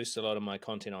boost a lot of my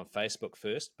content on Facebook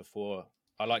first before.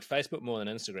 I liked Facebook more than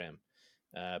Instagram,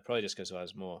 probably just because I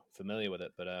was more familiar with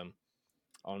it. But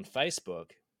on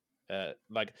Facebook,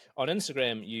 like on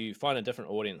Instagram, you find a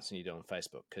different audience than you do on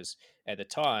Facebook. Because at the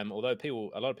time, although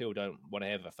a lot of people don't want to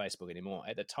have a Facebook anymore,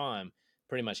 at the time,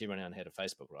 pretty much everyone had a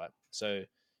Facebook, right? So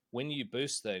when you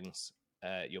boost things,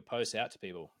 your posts out to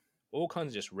people, all kinds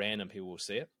of just random people will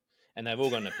see it, and they've all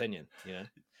got an opinion, you know.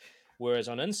 Whereas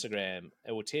on Instagram,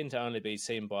 it will tend to only be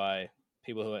seen by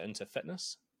people who are into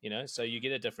fitness, you know. So you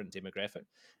get a different demographic,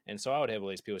 and so I would have all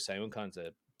these people saying all kinds of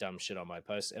dumb shit on my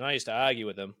posts, and I used to argue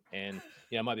with them, and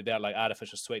you know, it might be about like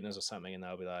artificial sweeteners or something, and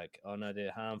they'll be like, "Oh no,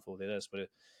 they're harmful, they're this," but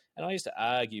and I used to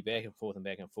argue back and forth and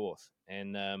back and forth,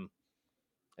 and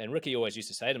Ricky always used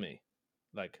to say to me,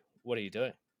 like, "What are you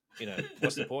doing? You know,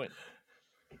 what's the point?"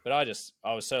 But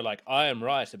I was so like, I am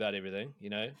right about everything, you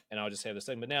know, and I'll just have this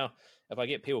thing. But now, if I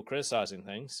get people criticizing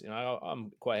things, you know,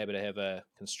 I'm quite happy to have a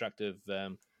constructive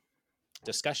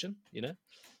discussion, you know.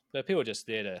 But if people are just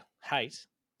there to hate,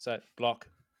 so block,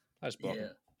 I just block them.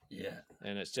 Yeah.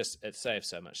 And it saves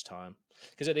so much time.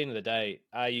 Because at the end of the day,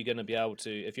 are you going to be able to,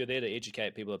 if you're there to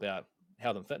educate people about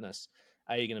health and fitness,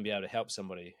 are you going to be able to help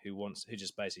somebody who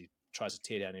just basically tries to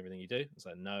tear down everything you do? It's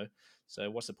like, no. So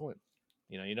what's the point?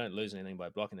 You know, you don't lose anything by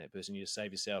blocking that person. You just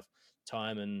save yourself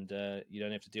time, and you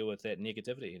don't have to deal with that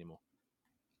negativity anymore.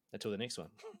 Until the next one.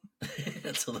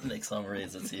 Until the next one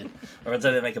reads its head. Or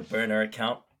until they make a burner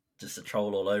account just to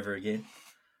troll all over again.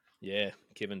 Yeah,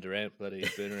 Kevin Durant, bloody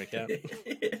burner account.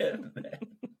 Yeah, man.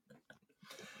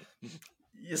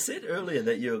 You said earlier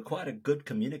that you're quite a good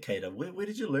communicator. Where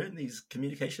did you learn these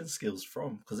communication skills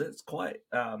from? Because it's quite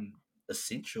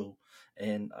essential,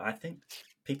 and I think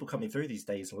people coming through these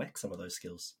days lack some of those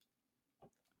skills.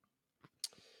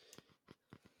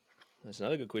 That's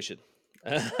another good question.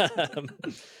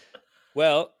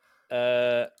 Well,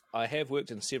 I have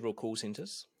worked in several call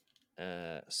centers,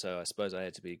 so I suppose I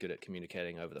had to be good at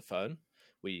communicating over the phone,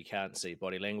 where you can't see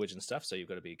body language and stuff, so you've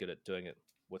got to be good at doing it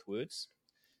with words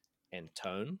and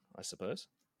tone, I suppose.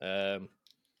 So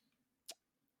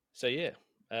yeah,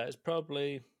 it's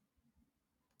probably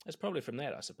from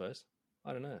that, I suppose.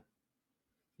 I don't know.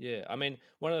 Yeah, I mean,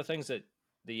 one of the things that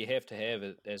you have to have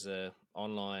as a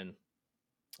online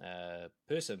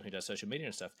person who does social media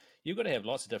and stuff, you've got to have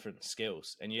lots of different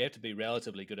skills, and you have to be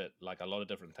relatively good at like a lot of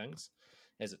different things,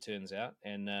 as it turns out.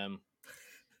 And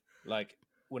like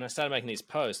when I started making these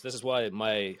posts, this is why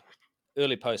my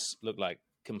early posts look like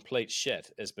complete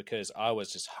shit, is because I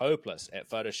was just hopeless at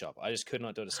Photoshop. I just could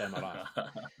not do it to save my life.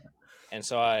 And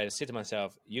so I said to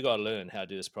myself, you got to learn how to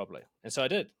do this properly. And so I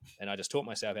did. And I just taught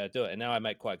myself how to do it. And now I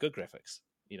make quite good graphics,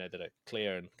 you know, that are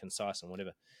clear and concise and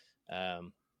whatever.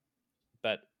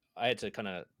 But I had to kind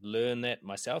of learn that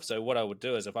myself. So what I would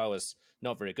do is, if I was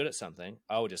not very good at something,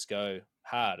 I would just go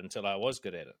hard until I was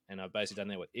good at it. And I've basically done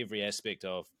that with every aspect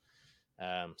of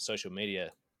social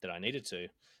media that I needed to.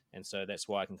 And so that's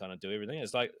why I can kind of do everything.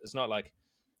 It's not like,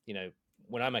 you know,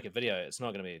 when I make a video, it's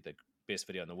not going to be the best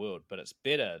video in the world, but it's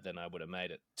better than I would have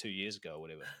made it 2 years ago or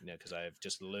whatever, you know, because I've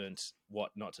just learned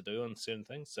what not to do on certain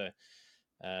things. So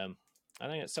I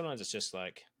think sometimes it's just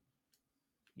like,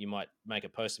 you might make a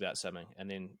post about something and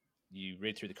then you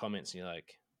read through the comments and you're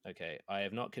like, okay, I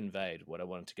have not conveyed what I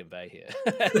wanted to convey here.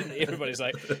 And everybody's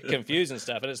like confused and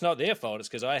stuff. And it's not their fault. It's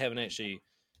because I haven't actually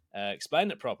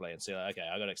explained it properly, and say, like, okay,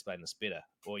 I got to explain this better.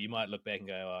 Or you might look back and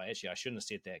go, oh, actually, I shouldn't have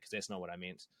said that because that's not what I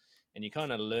meant. And you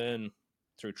kind of learn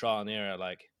through trial and error,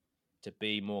 like, to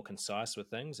be more concise with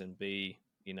things and be,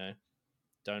 you know,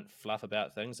 don't fluff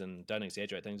about things and don't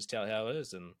exaggerate things. Just tell it how it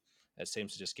is. And it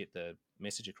seems to just get the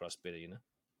message across better, you know?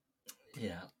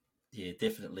 Yeah,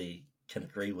 definitely can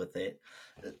agree with that.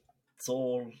 It's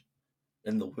all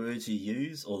in the words you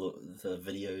use, or the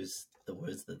videos, the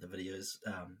words that the videos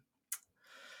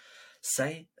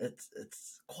say.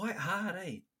 It's quite hard,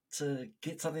 to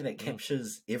get something that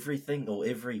captures everything or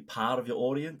every part of your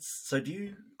audience. So do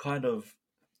you kind of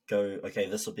go, okay,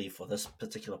 this will be for this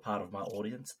particular part of my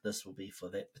audience, this will be for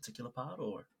that particular part,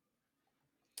 or?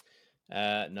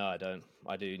 No, I don't.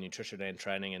 I do nutrition and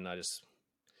training, and I just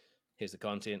here's the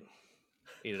content,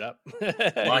 eat it up.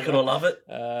 Like it or love it.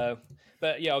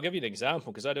 But yeah, I'll give you an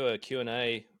example because I do a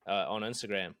Q&A on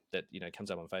Instagram that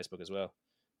comes up on Facebook as well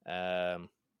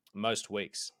most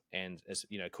weeks, and it's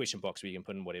a question box where you can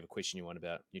put in whatever question you want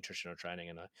about nutrition or training,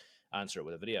 and I answer it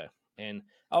with a video. And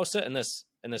I'll sit in this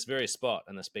very spot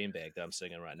in this beanbag that I'm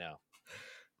sitting in right now,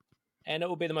 and it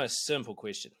will be the most simple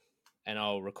question, and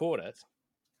I'll record it,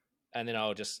 and then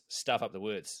I'll just stuff up the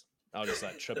words. I'll just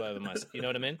like trip over my, you know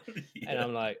what I mean? Yeah. And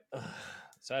I'm like, ugh.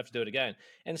 So I have to do it again.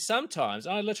 And sometimes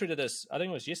I literally did this. I think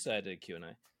it was yesterday I did a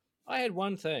Q&A. I had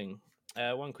one question.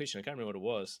 I can't remember what it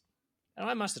was. And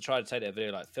I must have tried to take that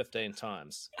video like 15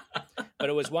 times. But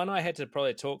it was one I had to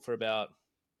probably talk for about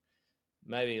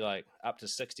maybe like up to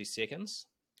 60 seconds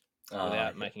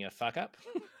without making a fuck up.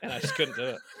 And I just couldn't do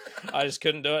it.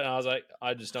 And I was like,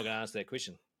 I'm just not going to answer that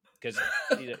question. Because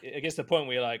it gets to the point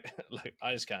where you're like, look,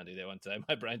 I just can't do that one today.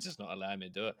 My brain's just not allowing me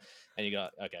to do it. And you go,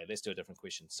 okay, let's do a different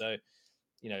question. So,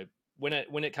 when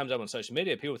it comes up on social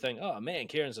media, people think, oh man,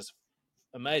 Kieran's this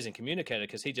amazing communicator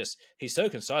because he's so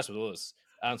concise with all his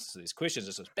answers to these questions.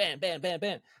 It's just bam, bam, bam,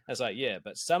 bam. And it's like, yeah,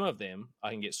 but some of them I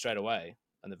can get straight away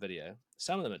in the video.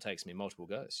 Some of them it takes me multiple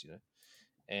goes,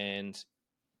 and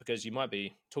because you might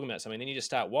be talking about something, then you just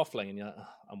start waffling, and you're like, oh,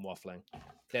 I'm waffling.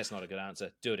 That's not a good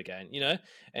answer. Do it again,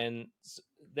 and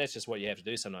that's just what you have to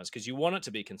do sometimes because you want it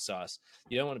to be concise.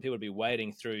 You don't want people to be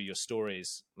wading through your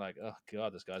stories like, oh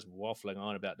God, this guy's waffling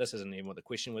on about this. Isn't even what the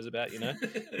question was about,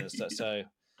 So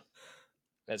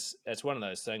that's one of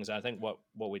those things. I think what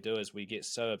we do is we get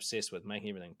so obsessed with making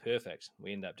everything perfect,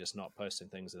 we end up just not posting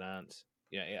things that aren't,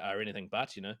 are anything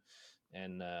but,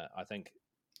 And I think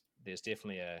there's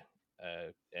definitely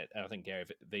I think Gary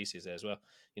Vee says that as well.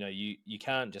 You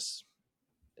can't just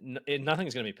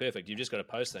nothing's going to be perfect. You've just got to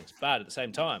post things. But at the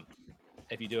same time,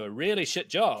 if you do a really shit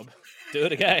job, do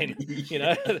it again.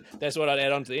 That's what I'd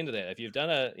add on to the end of that. If you've done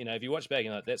if you watch back and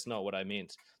you're like, that's not what I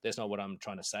meant. That's not what I'm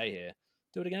trying to say here.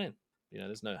 Do it again.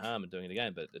 There's no harm in doing it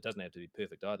again, but it doesn't have to be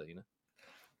perfect either.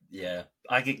 Yeah,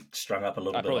 I get strung up a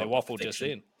little bit. I probably waffled just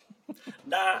then.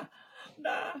 Nah.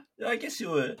 I guess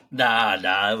you were.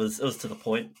 Nah. It was to the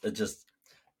point.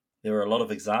 There were a lot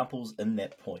of examples in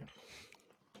that point.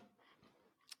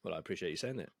 Well, I appreciate you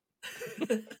saying that.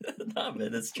 No,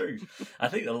 man, it's true. I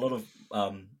think a lot of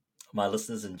my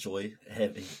listeners enjoy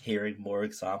hearing more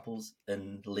examples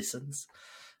in lessons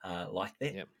like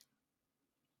that. Yep.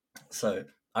 So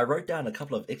I wrote down a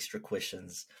couple of extra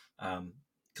questions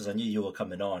because I knew you were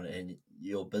coming on and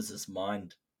you're business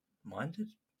minded.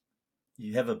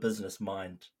 You have a business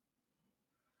mind.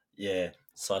 Yeah.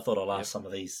 So I thought I'll ask some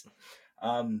of these.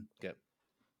 Yep.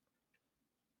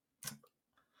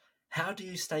 How do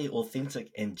you stay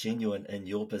authentic and genuine in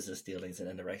your business dealings and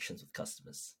interactions with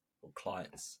customers or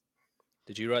clients?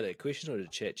 Did you write that question or did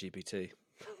ChatGPT?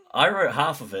 I wrote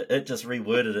half of it. It just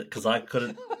reworded it because I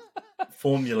couldn't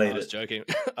formulate it.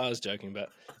 I was joking, but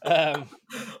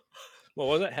what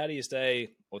was it? How do you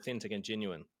stay authentic and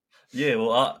genuine? Yeah,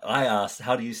 well, I asked,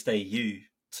 how do you stay you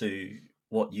to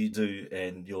what you do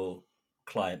and your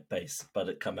client base? But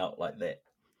it come out like that.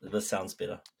 This sounds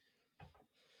better.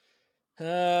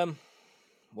 Well,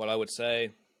 I would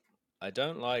say I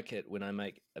don't like it when I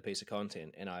make a piece of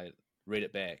content and I read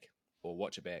it back or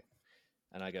watch it back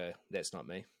and I go, that's not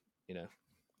me,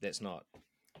 that's not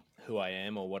who I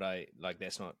am or what I like.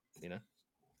 That's not,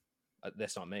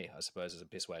 that's not me, I suppose is the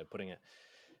best way of putting it.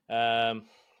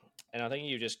 And I think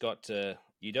you just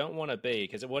you don't want to be,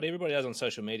 because what everybody does on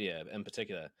social media in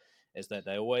particular is that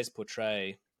they always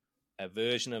portray a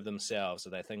version of themselves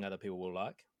that they think other people will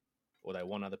like or they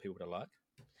want other people to like.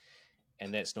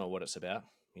 And that's not what it's about,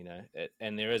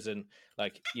 and there isn't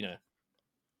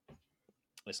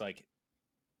it's like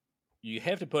you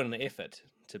have to put in the effort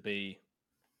to be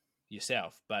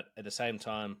yourself, but at the same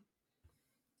time,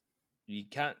 you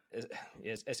can't,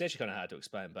 it's actually kind of hard to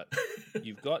explain, but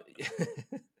you've got,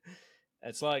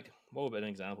 it's like, what would an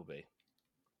example be?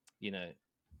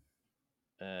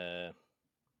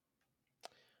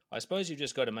 I suppose you've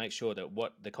just got to make sure that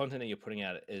what the content that you're putting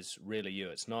out is really you.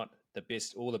 It's not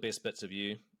all the best bits of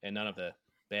you and none of the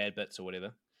bad bits or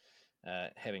whatever.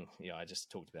 I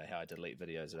just talked about how I delete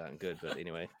videos that aren't good, but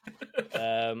anyway.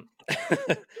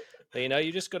 But,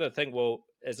 you just got to think, well,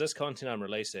 is this content I'm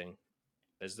releasing,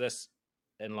 is this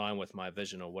in line with my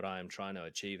vision or what I am trying to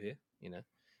achieve here?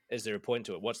 Is there a point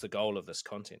to it? What's the goal of this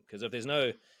content? Because if there's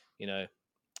no,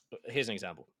 here's an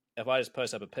example. If I just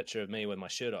post up a picture of me with my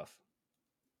shirt off,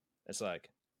 it's like,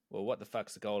 well, what the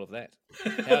fuck's the goal of that?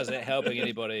 How is that helping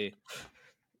anybody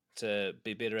to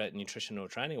be better at nutrition or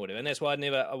training or whatever? And that's why I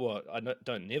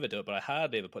don't never do it, but I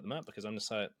hardly ever put them up because I'm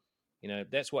just like,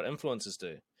 that's what influencers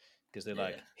do. because they're Yeah.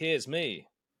 like, here's me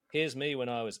when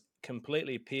I was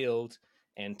completely peeled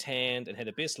and tanned and had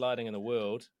the best lighting in the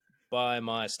world. Buy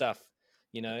my stuff,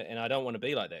 and I don't want to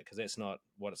be like that because that's not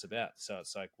what it's about. So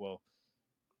it's like, well,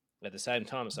 at the same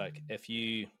time, it's like if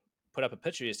you put up a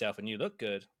picture of yourself and you look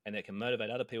good and that can motivate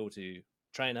other people to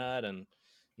train hard and,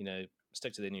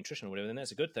 stick to their nutrition or whatever, then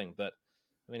that's a good thing. But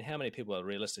I mean, how many people are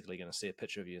realistically going to see a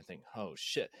picture of you and think, "Oh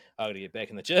shit, I got to get back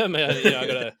in the gym, and I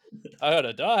got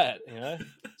to diet,"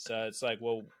 So it's like,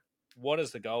 well, what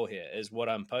is the goal here? Is what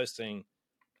I'm posting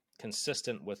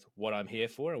consistent with what I'm here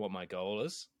for and what my goal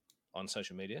is on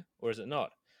social media, or is it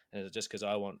not? And is it just because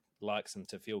I want likes and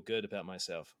to feel good about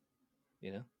myself?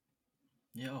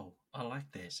 Yo, I like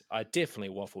that. So I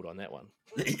definitely waffled on that one.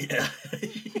 Yeah.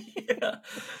 Yeah. But at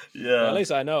Yeah.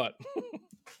 least I know it.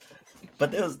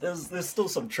 But there's still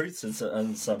some truths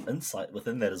and some insight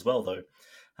within that as well, though.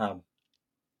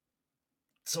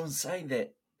 So in saying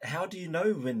that, how do you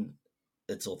know when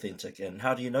it's authentic, and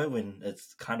how do you know when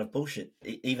it's kind of bullshit,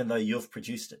 even though you've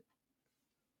produced it?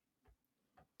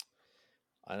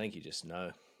 I think you just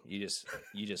know. You just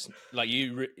like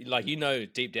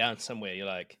deep down somewhere. You're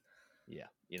like, yeah,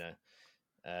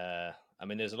 I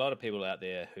mean, there's a lot of people out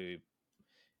there who,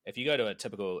 if you go to a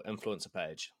typical influencer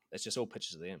page, it's just all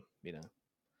pictures of them.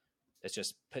 It's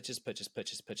just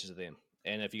pictures of them.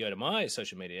 And if you go to my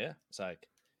social media, it's like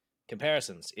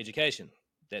comparisons, education.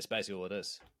 That's basically all it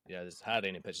is. There's hardly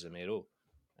any pictures of me at all.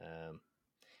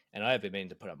 And I have been meaning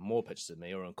to put up more pictures of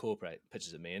me or incorporate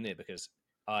pictures of me in there because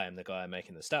I am the guy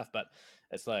making the stuff. But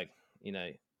it's like, you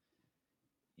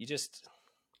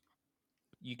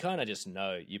kind of just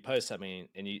know. You post something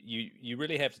and you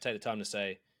really have to take the time to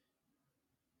say,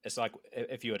 it's like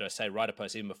if you were to say, write a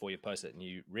post even before you post it and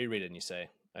you reread it and you say,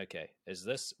 okay, is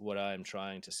this what I'm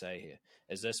trying to say here?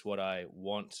 Is this what I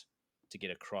want to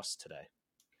get across today?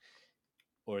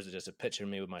 Or is it just a picture of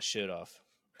me with my shirt off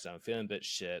because I'm feeling a bit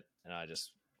shit and I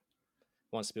just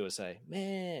want people to say,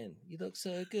 man, you look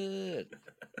so good,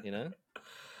 And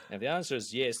if the answer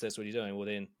is yes, that's what you're doing, well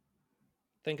then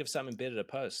think of something better to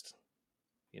post,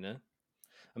 I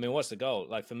mean, what's the goal?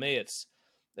 Like for me, it's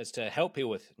to help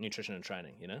people with nutrition and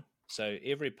training, So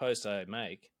every post I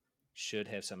make should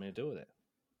have something to do with it,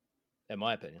 in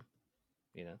my opinion,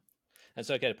 And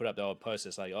it's okay to put up the old posts.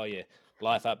 It's like, oh yeah,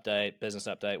 life update, business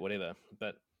update, whatever.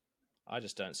 But I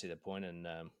just don't see the point in,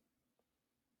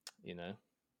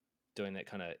 doing that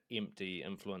kind of empty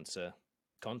influencer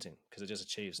content because it just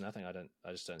achieves nothing.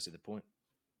 I just don't see the point.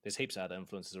 There's heaps of other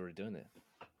influencers already doing that.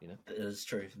 That is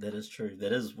true. That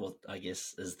is what I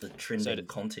guess is the trending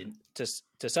content.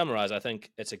 To summarize, I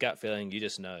think it's a gut feeling. You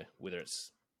just know whether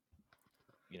it's,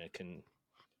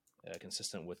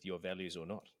 consistent with your values or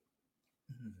not.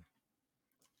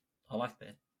 I like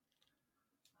that.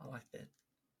 Well,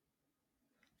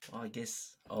 I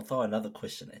guess I'll throw another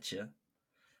question at you.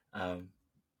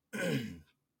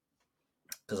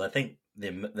 Because I think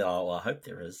I hope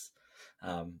there is.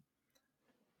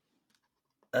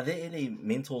 Are there any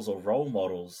mentors or role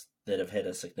models that have had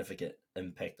a significant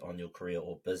impact on your career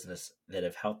or business that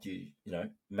have helped you,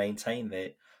 maintain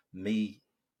that me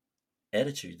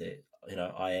attitude that,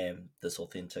 I am this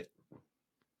authentic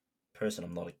person.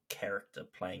 I'm not a character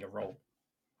playing a role.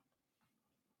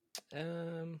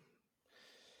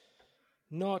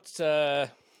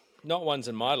 Not ones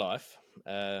in my life.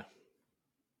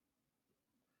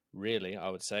 Really, I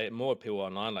would say more people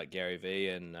online like Gary Vee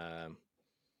and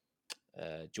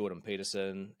Jordan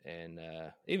Peterson and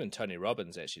even Tony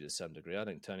Robbins, actually, to some degree. I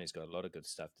think Tony's got a lot of good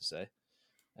stuff to say.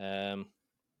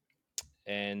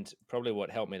 And probably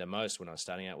what helped me the most when I was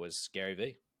starting out was Gary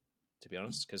Vee, to be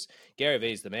honest, because Gary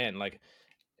Vee's the man. Like,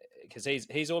 because he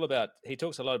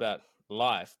talks a lot about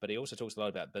life, but he also talks a lot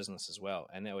about business as well.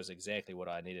 And that was exactly what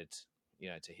I needed,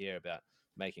 to hear about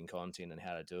making content and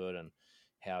how to do it and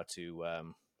how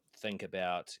to think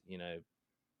about,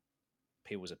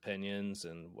 people's opinions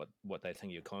and what they think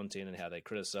of your content and how they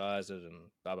criticize it and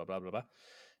blah, blah, blah, blah,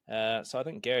 blah. So I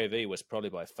think Gary Vee was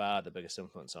probably by far the biggest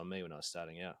influence on me when I was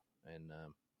starting out. And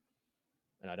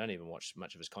I don't even watch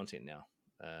much of his content now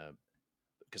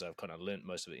because I've kind of learnt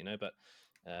most of it, but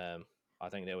I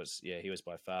think he was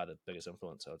by far the biggest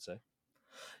influence, I would say.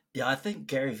 Yeah, I think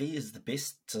Gary Vee is the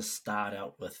best to start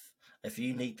out with. If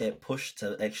you need that push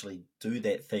to actually do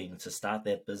that thing, to start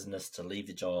that business, to leave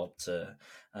the job, to,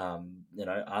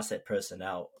 ask that person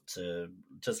out, to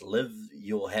just live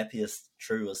your happiest,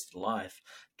 truest life,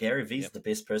 Gary Vee's the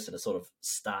best person to sort of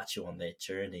start you on that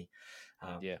journey.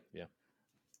 Yeah.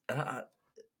 And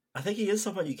I think he is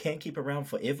someone you can keep around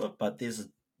forever, but there's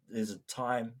there's a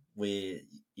time where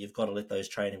you've got to let those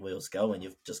training wheels go, and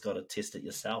you've just got to test it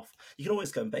yourself. You can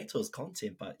always go back to his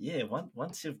content, but yeah,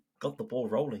 once you've got the ball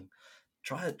rolling,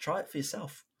 try it for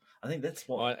yourself. I think that's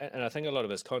what. And I think a lot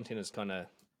of his content is kind of,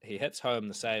 he hits home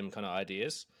the same kind of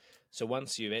ideas. So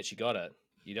once you've actually got it,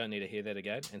 you don't need to hear that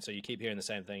again. And so you keep hearing the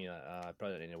same thing. You're like, I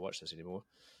probably don't need to watch this anymore,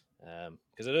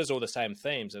 because it is all the same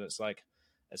themes, and it's like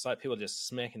people just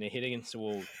smacking their head against the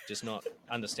wall, just not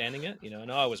understanding it.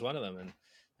 And I was one of them, and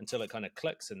until it kind of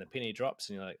clicks and the penny drops,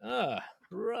 and you're like,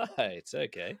 right,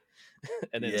 okay,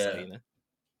 and then it's like,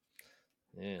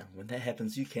 yeah. When that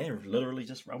happens, you can literally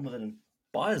just run with it and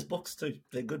buy his books too.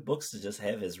 They're good books to just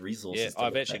have as resources.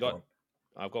 Yeah,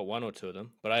 I've got one or two of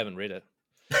them, but I haven't read it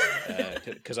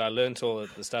because I learned all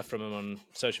the stuff from him on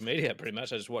social media. Pretty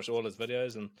much, I just watched all his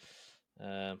videos, and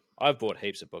I've bought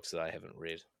heaps of books that I haven't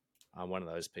read. I'm one of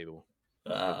those people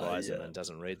who buys them and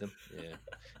doesn't read them. Yeah,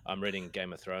 I'm reading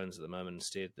Game of Thrones at the moment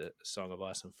instead, the Song of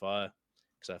Ice and Fire,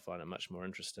 because I find it much more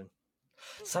interesting.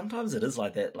 Sometimes it is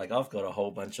like that. Like, I've got a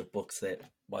whole bunch of books that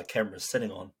my camera's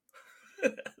sitting on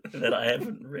that I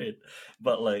haven't read,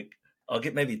 but like I'll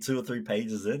get maybe 2 or 3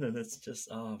 pages in, and it's just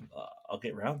I'll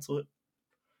get round to it.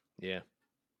 Yeah,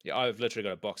 I've literally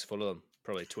got a box full of them,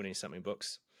 probably 20-something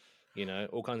books.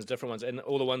 All kinds of different ones, and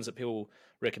all the ones that people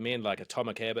recommend, like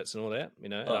Atomic Habits and all that.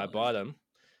 And I buy them,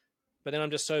 but then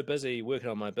I'm just so busy working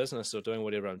on my business or doing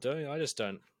whatever I'm doing, I just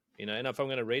don't. And if I'm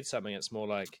going to read something, it's more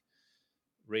like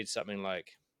read something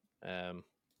like,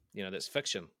 that's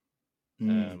fiction,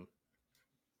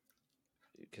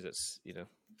 because it's you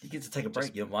get to take a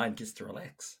break. Your mind gets to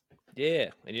relax. Yeah,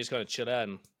 and you just kind of chill out,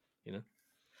 and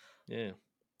yeah.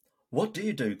 What do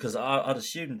you do? Because I'd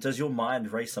assume, does your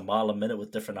mind race a mile a minute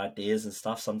with different ideas and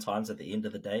stuff? Sometimes at the end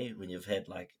of the day, when you've had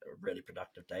like a really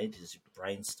productive day, does your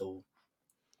brain still?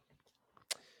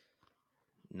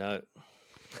 No,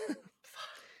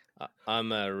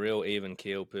 I'm a real even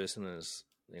keel person.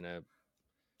 I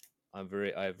have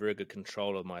very good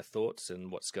control of my thoughts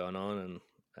and what's going on,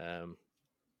 and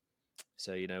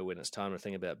so when it's time to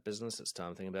think about business, it's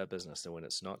time to think about business, and when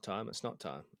it's not time, it's not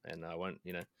time, and I won't.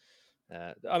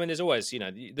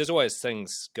 There's always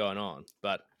things going on,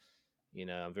 but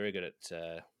I'm very good at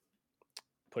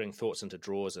putting thoughts into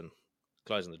drawers and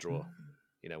closing the drawer,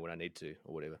 when I need to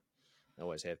or whatever. I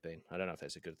always have been. I don't know if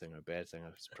that's a good thing or a bad thing.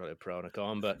 It's probably a pro and a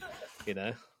con, but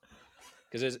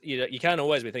because you can't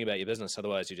always be thinking about your business,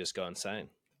 otherwise you just go insane,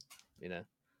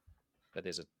 But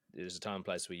there's a time and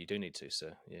place where you do need to.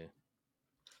 So yeah.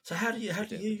 So how do you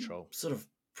sort of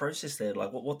process that?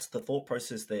 Like, what's the thought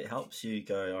process that helps you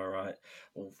go, all right,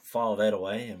 we'll file that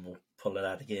away and we'll pull it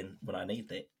out again when I need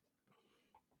that?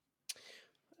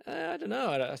 I don't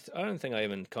know. I don't think I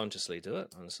even consciously do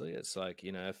it, honestly. It's like,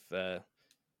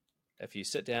 if you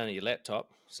sit down at your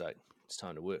laptop, it's like, it's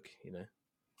time to work,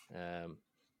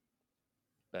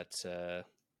 But I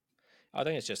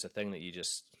think it's just a thing that you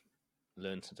just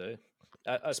learn to do.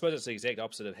 I suppose it's the exact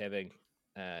opposite of having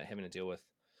to deal with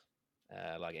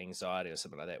like anxiety or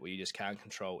something like that, where you just can't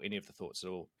control any of the thoughts at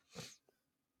all.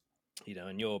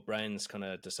 And your brain's kind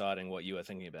of deciding what you are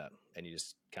thinking about, and you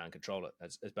just can't control it.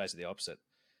 It's basically the opposite.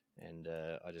 And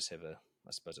I just have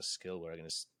I suppose a skill where I can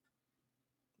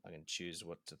choose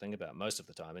what to think about most of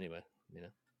the time anyway,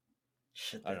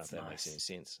 Shit, I don't know if that makes any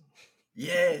sense.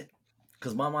 Yeah,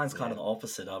 because my mind's kind of the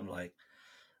opposite. I'm like,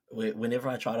 whenever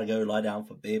I try to go lie down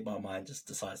for bed, my mind just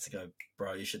decides to go,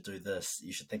 bro, you should do this.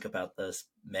 You should think about this.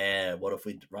 Man, what if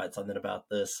we write something about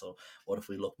this? Or what if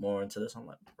we look more into this? I'm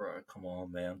like, bro, come on,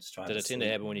 man. I'm just trying to Does it tend to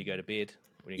happen when you go to bed,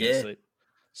 when you go to sleep?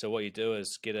 So what you do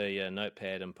is get a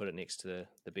notepad and put it next to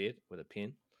the bed with a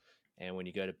pen. And when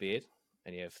you go to bed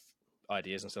and you have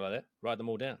ideas and stuff like that, write them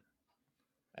all down.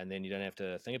 And then you don't have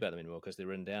to think about them anymore because they're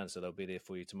written down, so they'll be there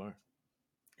for you tomorrow.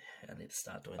 I need to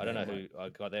start doing that. I don't know who I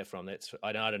got that from.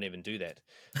 I don't even do that.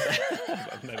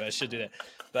 Maybe I should do that.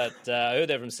 But I heard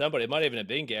that from somebody. It might even have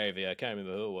been Gary Vee. I can't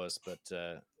remember who it was, but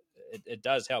it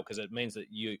does help because it means that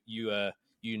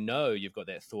you've got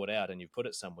that thought out and you've put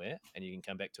it somewhere and you can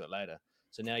come back to it later.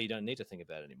 So now you don't need to think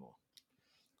about it anymore.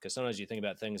 Because sometimes you think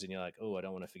about things and you're like, oh, I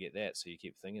don't want to forget that. So you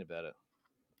keep thinking about it.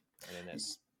 And then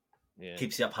that's,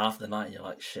 keeps you up half the night. And you're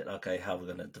like, shit, okay, how are we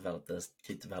going to develop this?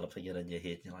 Keep developing it in your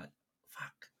head. And you're like,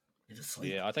 fuck. You're just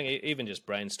sleep. Yeah, I think even just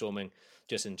brainstorming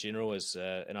just in general is,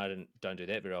 and I don't do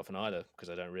that very often either because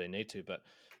I don't really need to. But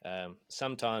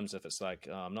sometimes if it's like,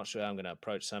 oh, I'm not sure how I'm going to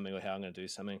approach something or how I'm going to do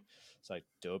something, it's like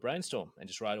do a brainstorm and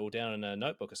just write it all down in a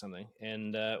notebook or something.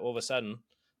 And all of a sudden,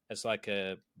 it's like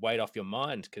a weight off your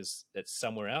mind because it's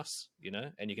somewhere else,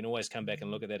 and you can always come back and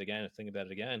look at that again and think about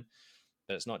it again.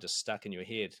 But it's not just stuck in your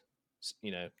head,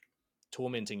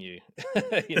 tormenting you,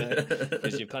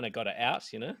 because you've kind of got it out,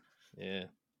 Yeah.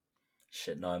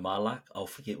 Shit, no, my luck, I'll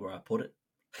forget where I put it.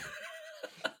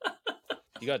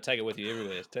 You got to take it with you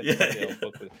everywhere. Take Yeah. the old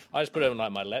book with. I just put it in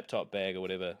like my laptop bag or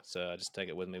whatever, so I just take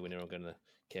it with me whenever I'm going to the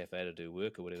cafe to do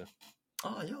work or whatever.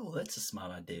 Oh, yo, that's a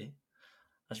smart idea.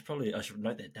 I should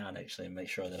note that down actually and make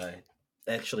sure that I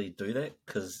actually do that,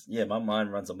 because yeah, my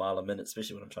mind runs a mile a minute,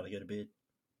 especially when I'm trying to go to bed.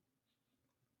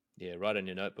 Yeah, write in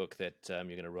your notebook that you're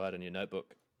going to write in your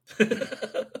notebook.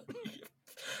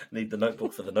 Need the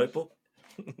notebook for the notebook.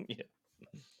 Yeah.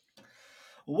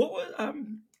 What were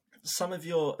some of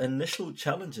your initial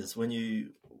challenges when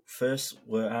you first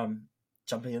were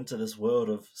jumping into this world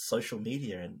of social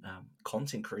media and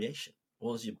content creation?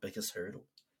 What was your biggest hurdle?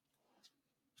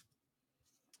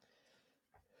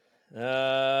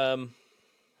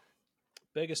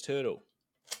 Biggest hurdle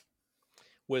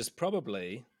was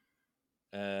probably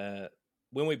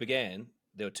when we began.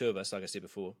 There were two of us, like I said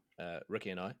before, Ricky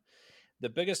and I. The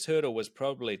biggest hurdle was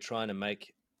probably trying to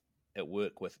make it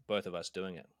work with both of us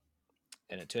doing it,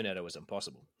 and it turned out it was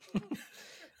impossible.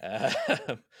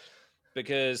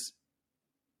 Because,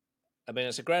 I mean,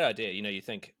 it's a great idea. You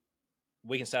think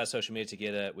we can start social media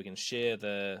together. We can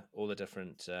share all the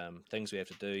different things we have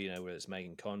to do. Whether it's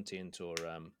making content or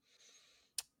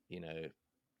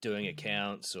doing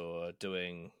accounts or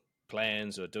doing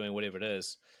plans or doing whatever it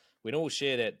is. We can all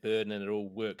share that burden and it all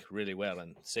work really well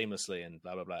and seamlessly and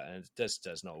blah, blah, blah. And it just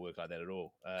does not work like that at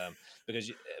all.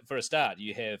 Because for a start,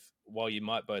 while you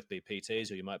might both be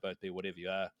PTs or you might both be whatever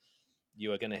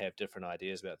you are going to have different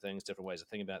ideas about things, different ways of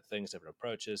thinking about things, different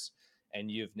approaches.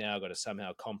 And you've now got to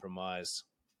somehow compromise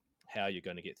how you're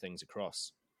going to get things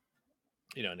across.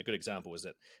 And a good example was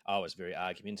that I was very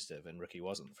argumentative and Ricky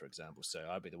wasn't, for example. So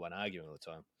I'd be the one arguing all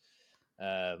the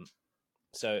time.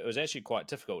 So it was actually quite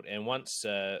difficult. And once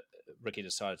Ricky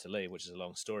decided to leave, which is a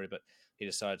long story, but he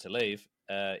decided to leave,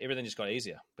 everything just got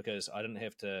easier because I didn't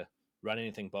have to run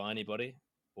anything by anybody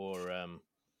or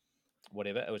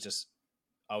whatever. It was just,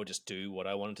 I would just do what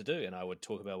I wanted to do and I would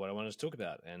talk about what I wanted to talk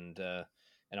about. And I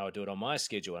would do it on my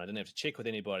schedule and I didn't have to check with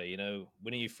anybody,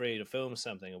 when are you free to film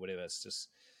something or whatever. It's just,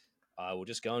 I will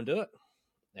just go and do it.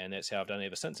 And that's how I've done it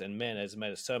ever since. And man, it's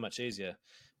made it so much easier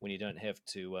when you don't have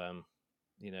to,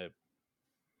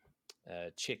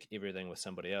 check everything with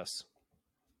somebody else,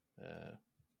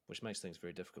 which makes things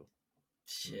very difficult.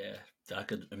 Yeah, I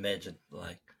could imagine.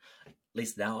 Like, at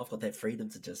least now I've got that freedom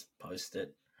to just post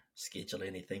it, schedule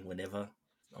anything whenever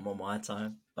I'm on my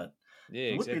time. But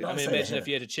yeah, exactly. I mean, imagine if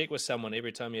you had to check with someone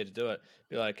every time you had to do it.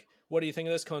 Be like, "What do you think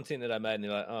of this content that I made?" And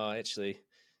they're like, "Oh, actually,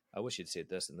 I wish you'd said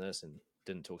this and this and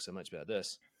didn't talk so much about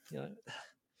this."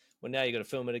 Well, now you got to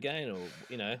film it again, or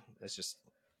it's just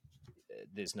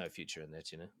there's no future in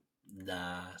that.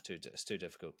 Nah, it's too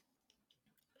difficult.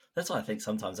 That's why I think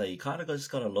sometimes you kind of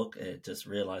just got to look and just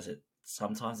realize that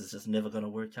sometimes it's just never going to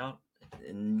work out,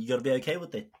 and you got to be okay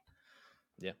with it.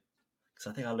 Yeah, because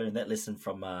I think I learned that lesson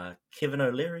from Kevin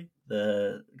O'Leary,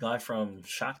 the guy from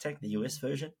Shark Tank, the US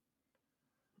version.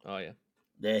 Oh yeah.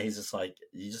 Yeah, he's just like,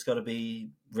 you just got to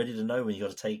be ready to know when you got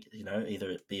to take,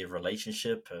 either it be a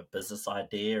relationship, a business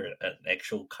idea, an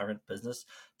actual current business,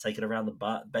 take it around the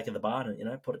back of the barn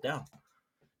and, put it down.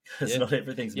 Because not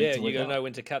everything's meant to work out. You got to know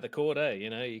when to cut the cord, eh?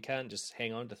 You can't just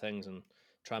hang on to things and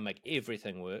try and make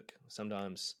everything work.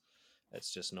 Sometimes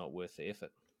it's just not worth the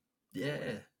effort.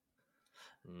 Yeah.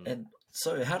 And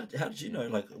so how did you know,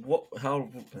 like,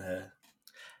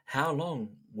 how long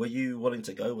were you willing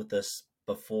to go with this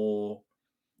before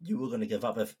you were going to give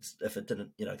up if it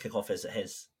didn't, kick off as it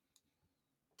has?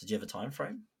 Did you have a time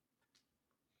frame?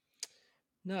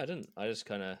 No, I didn't. I just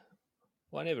kind of,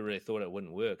 I never really thought it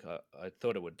wouldn't work. I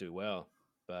thought it would do well,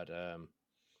 but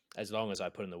as long as I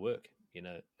put in the work,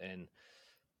 and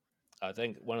I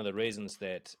think one of the reasons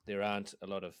that there aren't a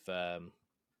lot of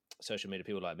social media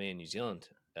people like me in New Zealand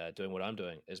doing what I'm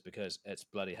doing is because it's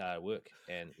bloody hard work.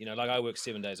 And, like I work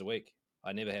 7 days a week.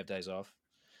 I never have days off.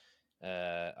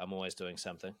 I'm always doing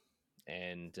something.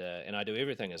 And I do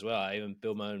everything as well. I even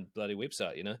build my own bloody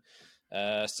website,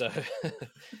 so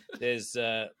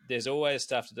there's always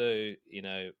stuff to do,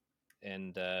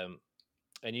 and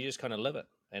you just kind of live it.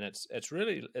 And it's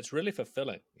really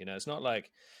fulfilling. It's not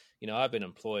like, I've been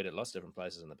employed at lots of different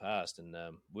places in the past, and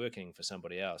working for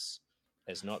somebody else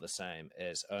is not the same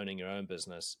as owning your own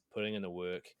business, putting in the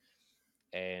work,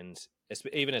 and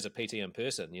even as a PTM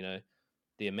person,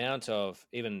 the amount of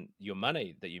even your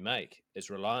money that you make is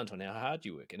reliant on how hard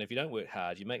you work. And if you don't work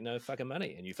hard, you make no fucking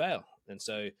money and you fail. And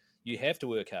so you have to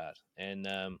work hard, and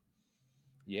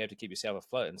you have to keep yourself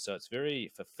afloat. And so it's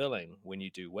very fulfilling when you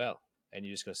do well. And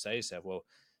you just got to say to yourself, well,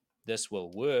 this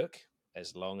will work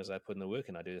as long as I put in the work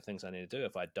and I do the things I need to do.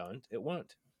 If I don't, it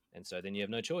won't. And so then you have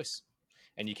no choice.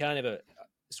 And you can't ever,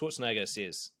 Schwarzenegger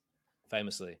says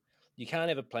famously, you can't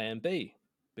have a plan B,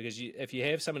 because if you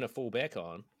have something to fall back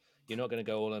on, you're not going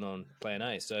to go all in on plan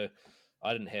A. So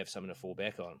I didn't have something to fall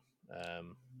back on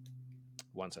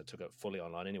once I took it fully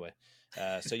online anyway.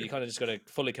 So you kind of just got to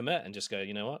fully commit and just go,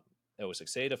 you know what, it will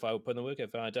succeed if I put in the work.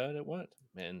 If I don't, it won't.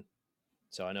 And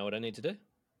so I know what I need to do.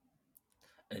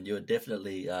 And you're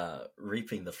definitely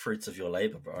reaping the fruits of your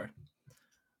labor, bro.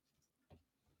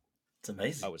 It's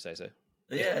amazing. I would say so.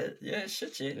 Yeah,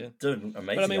 shit, yeah. Doing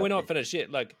amazing. But I mean, we're not finished yet.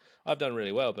 Like, I've done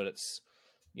really well, but it's,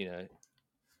 you know,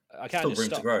 I can't still just room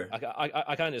stop. To grow.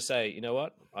 I can't just say, you know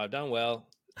what, I've done well,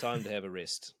 time to have a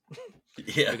rest.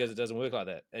 Yeah. Because it doesn't work like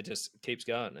that. It just keeps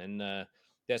going. And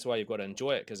that's why you've got to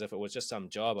enjoy it. Because if it was just some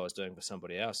job I was doing for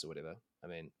somebody else or whatever, I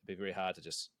mean, it'd be very hard to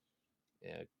just,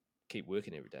 keep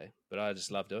working every day. But I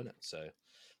just love doing it. So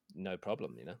no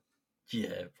problem,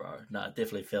 Yeah, bro. No, I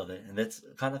definitely feel that. And that's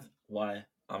kind of why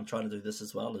I'm trying to do this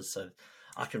as well, is so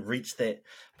I can reach that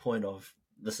point of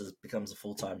becomes a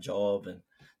full-time job, and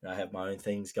I have my own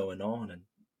things going on, and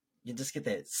you just get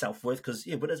that self-worth, because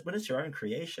when it's your own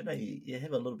creation, you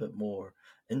have a little bit more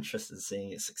interest in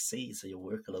seeing it succeed, so you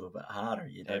work a little bit harder.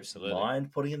 You don't Absolutely.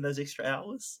 mind putting in those extra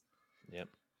hours. Yep.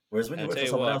 Whereas when you work for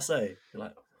someone else, you're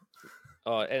like,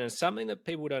 oh, and it's something that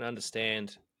people don't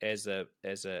understand as a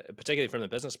particularly from the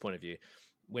business point of view.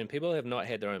 When people have not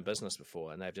had their own business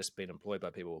before and they've just been employed by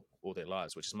people all their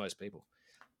lives, which is most people,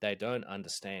 they don't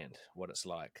understand what it's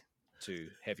like to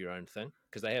have your own thing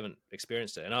because they haven't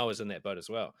experienced it. And I was in that boat as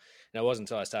well. And it wasn't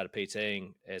until I started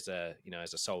PTing as a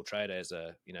sole trader, as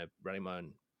a, running my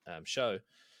own show,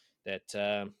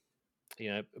 that,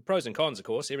 pros and cons, of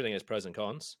course, everything has pros and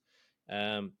cons.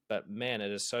 But man,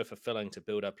 it is so fulfilling to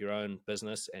build up your own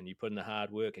business, and you put in the hard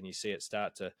work and you see it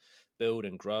start to build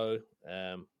and grow.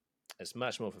 It's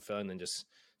much more fulfilling than just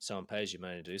someone pays you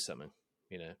money to do something,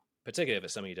 particularly if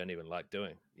it's something you don't even like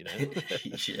doing, Yeah.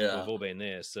 We've all been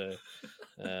there. So,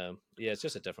 it's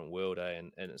just a different world,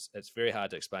 and it's very hard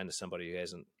to explain to somebody who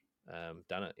hasn't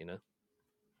done it,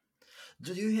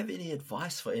 Do you have any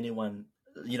advice for anyone,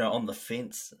 on the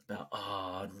fence about,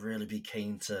 I'd really be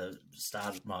keen to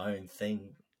start my own thing?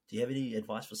 Do you have any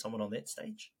advice for someone on that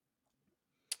stage?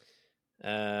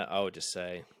 I would just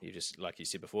say, like you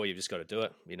said before, you've just got to do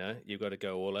it. You've got to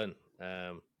go all in.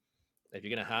 If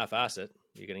you're going to half-ass it,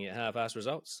 you're going to get half-ass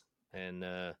results, and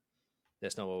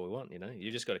that's not what we want.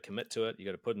 You just got to commit to it. You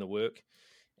got to put in the work,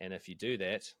 and if you do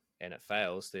that and it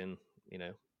fails, then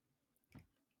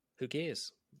who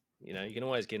cares? You can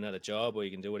always get another job, or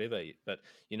you can do whatever, but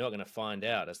you're not going to find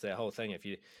out. It's that whole thing.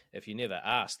 If you never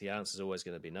ask, the answer is always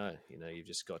going to be no. You've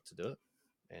just got to do it,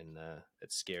 and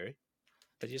it's scary,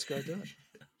 but you just got to do it.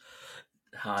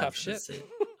 100%, Tough shit.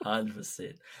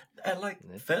 100%.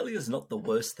 And failure is not the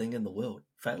worst thing in the world.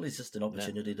 Failure is just an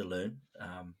opportunity to learn.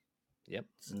 Yep.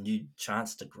 It's a new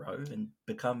chance to grow and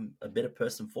become a better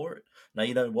person for it. Now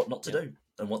you know what not to do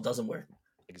and what doesn't work.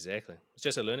 Exactly. It's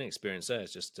just a learning experience.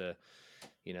 It's just,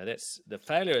 that's the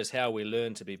failure is how we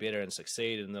learn to be better and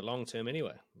succeed in the long term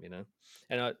anyway,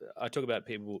 And I talk about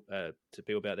people to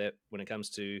people about that when it comes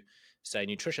to, say,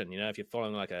 nutrition. If you're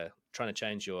following trying to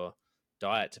change your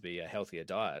diet to be a healthier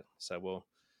diet. So, well,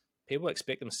 people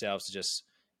expect themselves to just,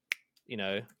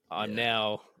 I'm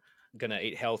now going to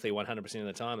eat healthy 100% of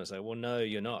the time. It's like, well, no,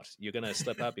 you're not. You're going to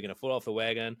slip up. You're going to fall off the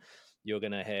wagon. You're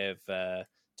going to have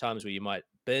times where you might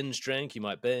binge drink, you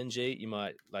might binge eat, you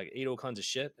might eat all kinds of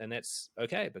shit. And that's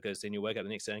okay, because then you wake up the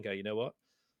next day and go, you know what?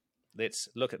 Let's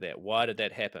look at that. Why did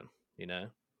that happen?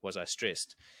 Was I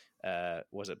stressed?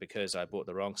 Was it because I bought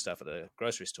the wrong stuff at the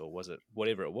grocery store? Was it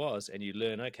whatever it was? And you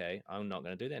learn, okay, I'm not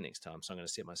going to do that next time. So I'm going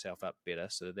to set myself up better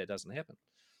so that doesn't happen.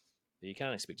 But you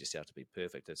can't expect yourself to be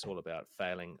perfect. It's all about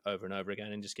failing over and over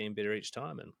again and just getting better each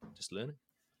time and just learning.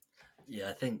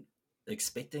 Yeah, I think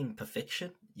expecting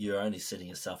perfection, you're only setting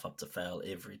yourself up to fail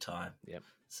every time. Yep.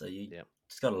 So you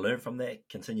just got to learn from that,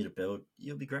 continue to build.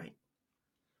 You'll be great.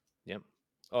 Yep.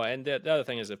 Oh, and the other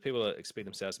thing is, if people expect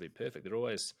themselves to be perfect, they're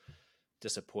always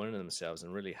disappointed in themselves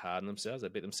and really hard on themselves. They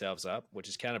beat themselves up, which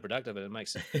is counterproductive, and it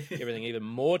makes everything even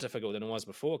more difficult than it was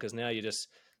before, because now you're just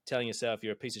telling yourself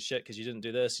you're a piece of shit because you didn't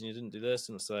do this and you didn't do this,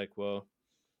 and it's like, well,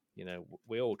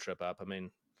 we all trip up. I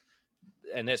mean,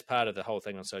 and that's part of the whole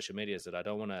thing on social media, is that I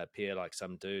don't want to appear like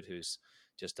some dude who's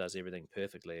just does everything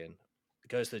perfectly and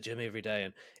goes to the gym every day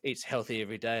and eats healthy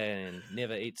every day and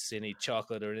never eats any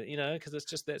chocolate or, because it's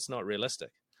just, that's not realistic.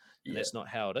 And that's not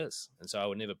how it is. And so I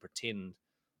would never pretend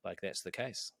like that's the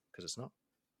case, because it's not,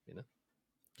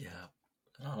 Yeah.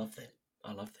 And I love that.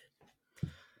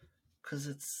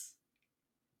 Because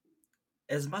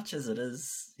as much as it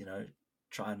is,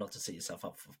 trying not to set yourself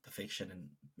up for perfection and,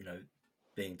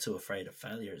 being too afraid of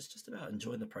failure, it's just about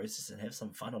enjoying the process and have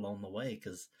some fun along the way,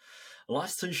 because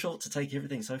life's too short to take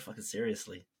everything so fucking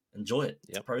seriously. Enjoy it.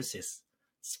 It's a process.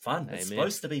 It's fun. Amen. It's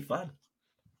supposed to be fun.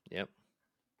 Yep.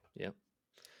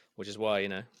 Which is why,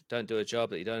 don't do a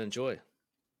job that you don't enjoy,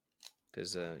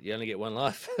 because you only get one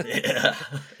life. Yeah.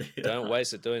 Don't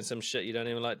waste it doing some shit you don't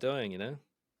even like doing,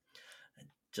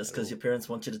 Just because your parents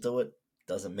want you to do it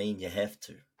doesn't mean you have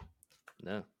to.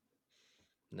 No.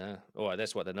 Oh,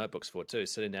 that's what the notebook's for too,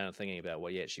 sitting down and thinking about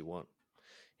what you actually want.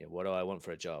 What do I want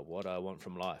for a job? What do I want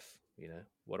from life?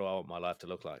 What do I want my life to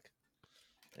look like?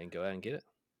 And go out and get it.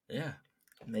 Yeah.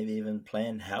 Maybe even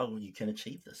plan how you can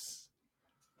achieve this.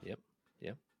 Yep.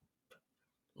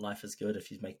 Life is good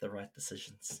if you make the right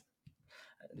decisions.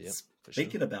 Yep,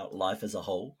 Speaking about life as a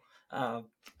whole,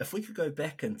 if we could go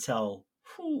back and tell,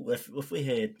 if we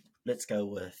had, let's go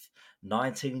with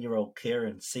 19-year-old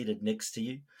Kieran seated next to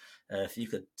you, if you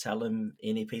could tell him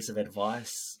any piece of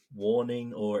advice,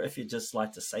 warning, or if you'd just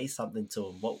like to say something to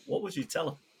him, what would you tell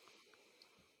him?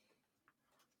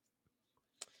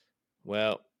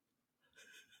 Well,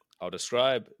 I'll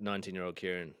describe 19-year-old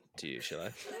Kieran to you, shall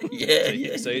I?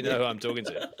 So you know who I'm talking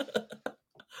to.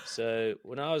 So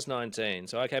when I was 19,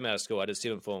 I came out of school, I did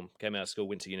 7th form, came out of school,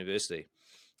 went to university,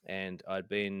 and I'd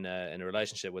been in a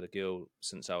relationship with a girl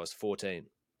since I was 14.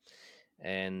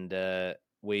 And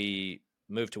we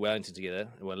moved to Wellington together,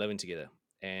 and we're living together.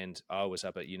 And I was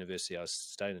up at university, I was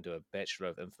studying to do a Bachelor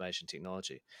of Information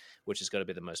Technology, which has got to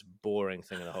be the most boring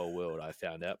thing in the whole world, I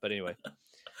found out. But anyway.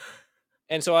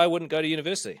 And so I wouldn't go to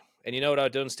university. And you know what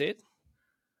I'd do instead?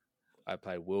 I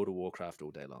played World of Warcraft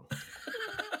all day long.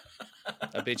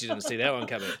 I bet you didn't see that one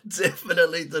coming.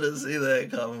 Definitely didn't see that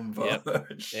coming, bro. Yep.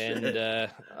 And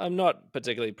I'm not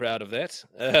particularly proud of that.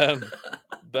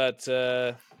 But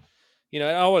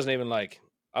I wasn't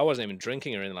even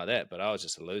drinking or anything like that, but I was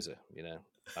just a loser.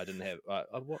 I didn't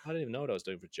even know what I was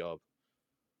doing for a job.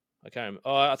 I can't remember.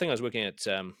 Oh, I think I was working at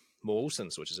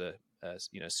Mawson's, which is a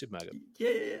supermarket.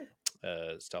 Yeah.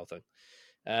 Style thing.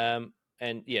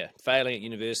 And failing at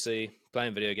university,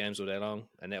 playing video games all day long,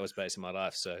 and that was basically my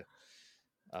life. So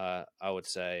I would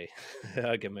say,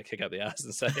 I'd give him a kick up the ass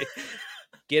and say,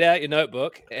 get out your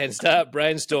notebook and start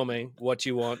brainstorming what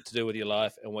you want to do with your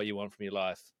life and what you want from your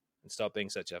life, and stop being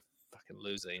such a fucking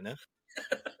loser,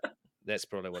 That's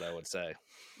probably what I would say.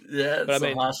 Yeah, but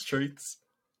some harsh truths.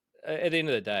 At the end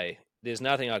of the day, there's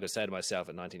nothing I could say to myself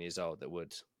at 19 years old that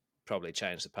would probably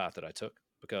change the path that I took,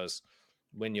 because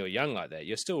when you're young like that,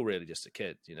 you're still really just a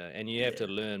kid, and you have to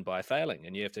learn by failing,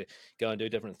 and you have to go and do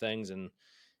different things, and,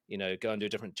 go and do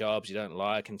different jobs you don't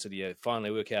like until you finally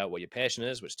work out what your passion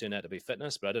is, which turned out to be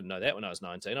fitness. But I didn't know that when I was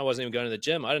 19. I wasn't even going to the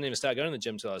gym. I didn't even start going to the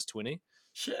gym until I was 20.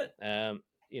 Shit.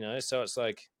 So it's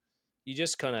like, you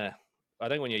just kind of, I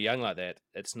think when you're young like that,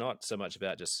 it's not so much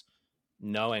about just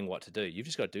knowing what to do. You've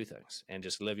just got to do things and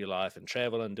just live your life and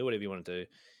travel and do whatever you want to do.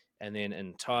 And then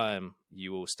in time,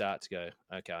 you will start to go,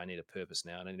 okay, I need a purpose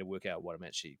now, and I need to work out what I'm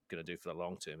actually going to do for the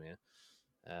long term here.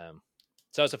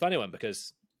 So it's a funny one,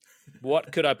 because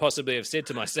what could I possibly have said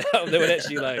to myself that would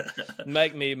actually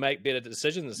make me make better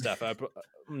decisions and stuff?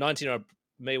 19-year-old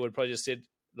me would probably just said,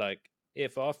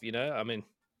 F off, I mean,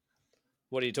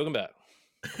 what are you talking about?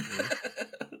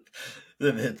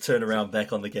 Then turn around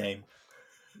back on the game.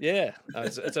 Yeah,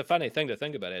 it's a funny thing to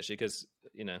think about, actually, because,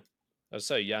 I was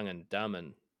so young and dumb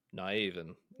and naive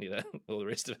and, all the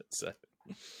rest of it. So,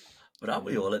 but aren't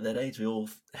we all at that age? We all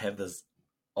have this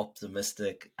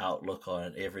optimistic outlook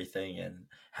on everything and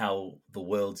how the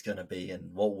world's going to be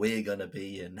and what we're going to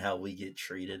be and how we get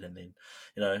treated. And then,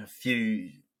 a few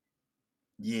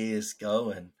years go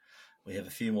and we have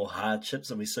a few more hardships,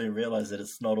 and we soon realize that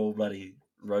it's not all bloody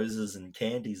roses and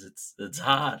candies. It's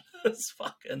hard. It's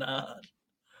fucking hard.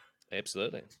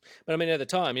 Absolutely. But I mean, at the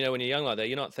time, when you're young like that,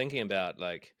 you're not thinking about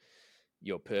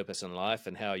your purpose in life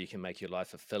and how you can make your life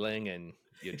fulfilling and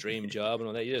your dream job and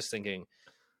all that. You're just thinking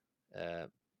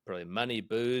probably money,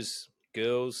 booze,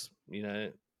 girls,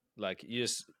 you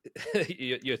just,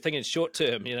 you're thinking short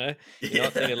term, you're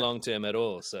not thinking long term at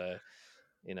all. So,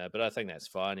 but I think that's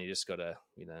fine. You just got to,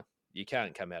 you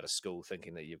can't come out of school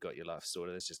thinking that you've got your life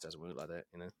sorted. It just doesn't work like that,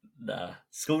 Nah,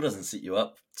 school doesn't set you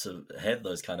up to have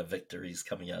those kind of victories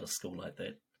coming out of school like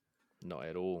that. Not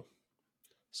at all.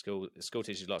 School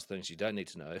teaches you lots of things you don't need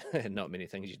to know, and not many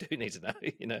things you do need to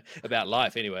know, about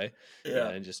life anyway. Yeah.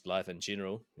 And just life in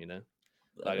general,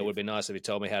 it would be nice if you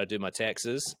told me how to do my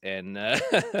taxes and, and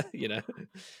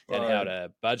how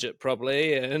to budget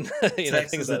properly and,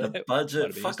 taxes things like and that. A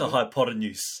budget, fuck a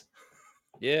hypotenuse.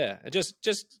 Yeah.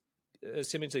 Just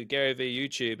send me to Gary V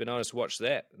YouTube, and I'll just watch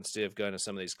that instead of going to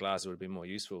some of these classes. It would be more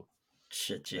useful.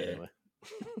 Shit, But yeah. anyway.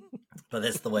 But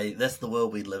that's the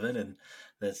world we live in, and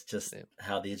that's just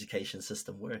how the education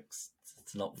system works.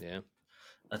 It's not. Yeah.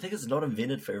 I think it's not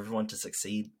invented for everyone to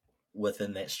succeed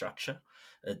within that structure.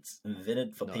 It's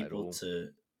invented for Not people to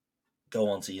go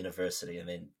on to university and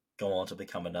then go on to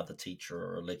become another teacher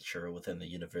or a lecturer within the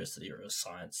university or a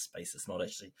science space. It's not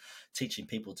actually teaching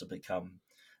people to become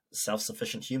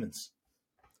self-sufficient humans.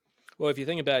 Well, if you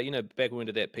think about, back when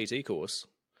we did that PT course,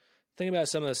 think about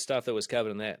some of the stuff that was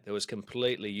covered in that was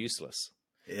completely useless,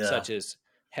 such as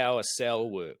how a cell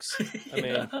works. I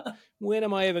mean, when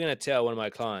am I ever going to tell one of my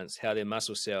clients how their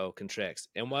muscle cell contracts,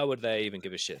 and why would they even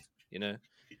give a shit?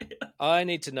 I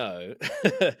need to know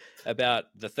about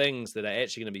the things that are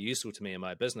actually going to be useful to me in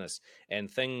my business, and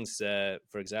things,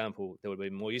 for example, that would be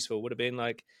more useful would have been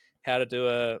like how to do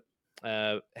a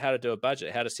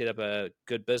budget, how to set up a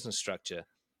good business structure,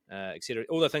 etc.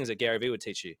 All the things that Gary Vee would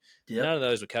teach you. Yep. None of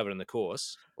those were covered in the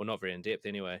course, or not very in depth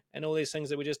anyway. And all these things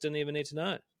that we just didn't even need to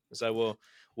know. So, well,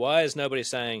 why is nobody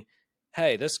saying,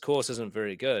 "Hey, this course isn't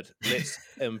very good. Let's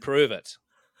improve it"?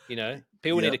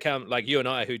 People need to come, like you and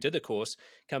I who did the course,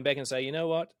 come back and say, you know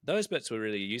what, those bits were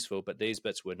really useful, but these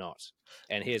bits were not.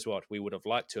 And here's what we would have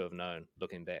liked to have known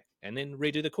looking back. And then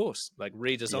redo the course, like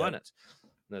redesign it.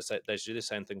 And they should do the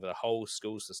same thing for the whole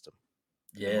school system.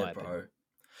 Yeah, bro.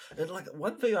 And like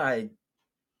one thing I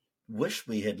wish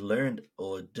we had learned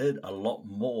or did a lot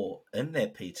more in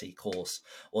that PT course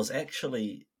was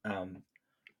actually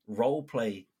role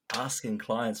play, asking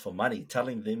clients for money,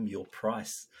 telling them your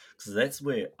price, because that's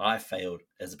where I failed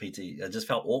as a PT. It just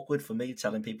felt awkward for me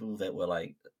telling people that were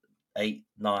like 8,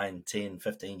 9, 10,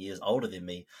 15 years older than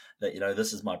me that,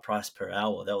 this is my price per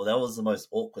hour. That was the most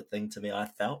awkward thing to me. I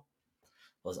felt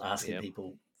was asking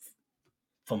people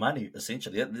for money.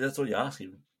 Essentially, that's all you're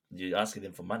asking. You're asking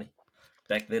them for money.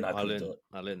 Back then, I couldn't do it.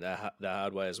 I learned the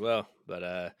hard way as well.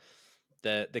 But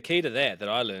the key to that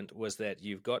I learned was that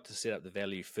you've got to set up the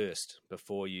value first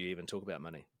before you even talk about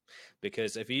money.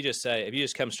 Because if you just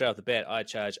come straight off the bat, I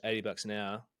charge $80 an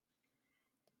hour,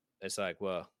 it's like,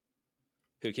 well,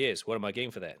 who cares? What am I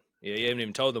getting for that? You haven't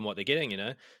even told them what they're getting,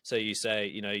 So you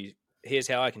say, here's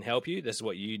how I can help you. This is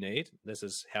what you need. This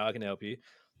is how I can help you.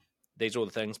 These are all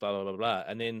the things, blah, blah, blah, blah.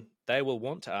 And then they will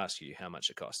want to ask you how much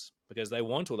it costs because they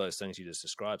want all those things you just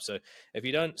described. So if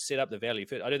you don't set up the value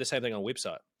first, I do the same thing on a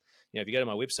website. If you go to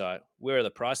my website, where are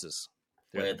the prices?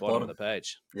 They're at the bottom of the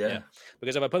page. Yeah.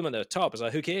 Because if I put them at the top, it's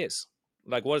like, who cares?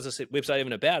 Like, what is this website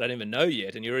even about? I don't even know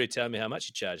yet. And you're already telling me how much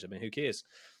you charge. I mean, who cares?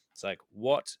 It's like,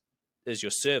 what is your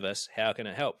service? How can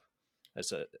it help?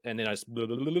 And then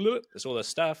it's all this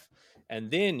stuff.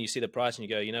 And then you see the price and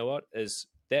you go, you know what? Is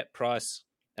that price,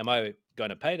 am I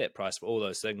going to pay that price for all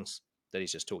those things that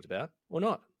he's just talked about or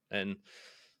not? And,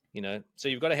 so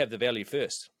you've got to have the value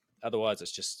first. Otherwise,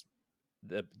 it's just,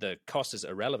 the cost is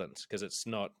irrelevant because it's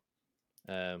not,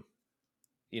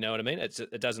 you know what I mean?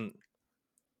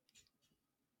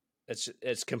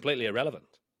 It's completely irrelevant.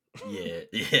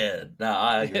 Yeah. No,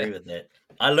 I agree with that.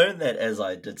 I learned that as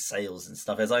I did sales and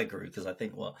stuff, as I grew, because I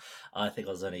think I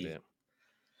was only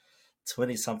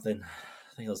 20 something.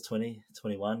 I think I was 20,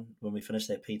 21 when we finished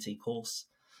that PT course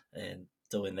and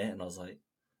doing that. And I was like,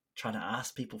 trying to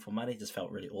ask people for money just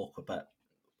felt really awkward. But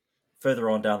further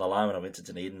on down the line, when I went to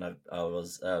Dunedin, I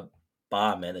was a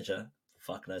bar manager.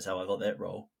 Fuck knows how I got that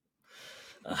role.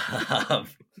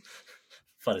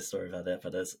 Funny story about that,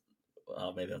 but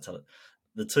maybe I'll tell it.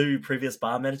 The two previous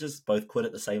bar managers both quit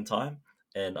at the same time,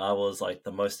 and I was like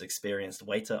the most experienced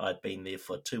waiter. I'd been there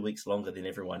for 2 weeks longer than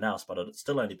everyone else, but I'd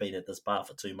still only been at this bar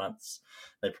for 2 months.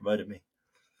 They promoted me.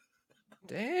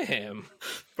 Damn.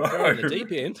 Bro, on the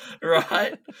deep end.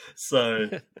 Right? So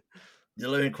you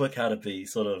learn quick how to be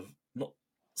sort of not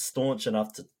staunch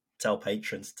enough to tell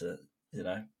patrons to,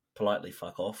 politely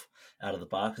fuck off out of the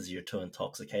bar because you're too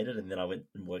intoxicated. And then I went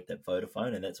and worked at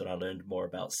Vodafone, and that's when I learned more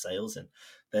about sales. And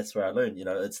that's where I learned,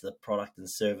 it's the product and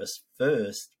service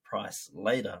first, price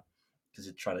later, because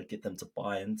you're trying to get them to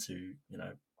buy into,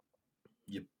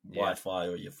 your Wi-Fi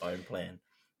or your phone plan.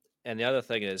 And the other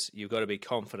thing is you've got to be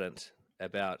confident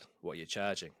about what you're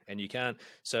charging, and you can't.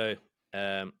 So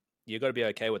you've got to be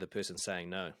okay with the person saying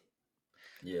no.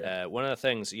 Yeah. One of the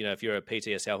things, if you're a PT,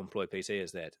 a self-employed PT,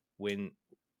 is that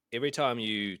every time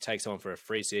you take someone for a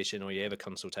free session or you have a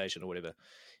consultation or whatever,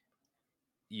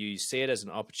 you see it as an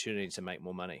opportunity to make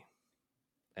more money.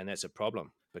 And that's a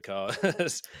problem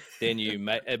because then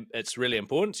it's really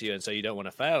important to you. And so you don't want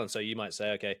to fail. And so you might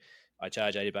say, okay, I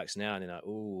charge $80 now, and they're like,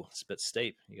 "Ooh, it's a bit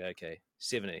steep." You go, "Okay,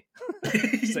 70,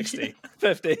 60,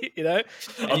 50, you know,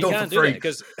 and I'll you do it can't for do that free.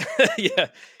 because,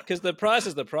 because the price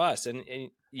is the price, and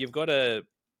you've got to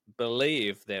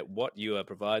believe that what you are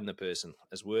providing the person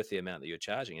is worth the amount that you're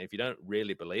charging. And if you don't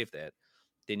really believe that,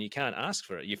 then you can't ask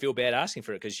for it. You feel bad asking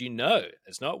for it because you know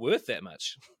it's not worth that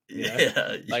much. You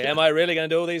know, like, am I really going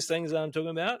to do all these things that I'm talking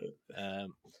about?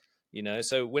 You know,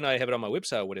 so when I have it on my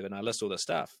website or whatever, and I list all the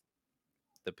stuff,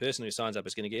 the person who signs up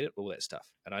is going to get all that stuff,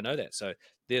 and I know that. So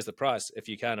there's the price. If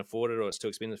you can't afford it, or it's too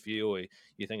expensive for you, or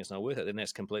you think it's not worth it, then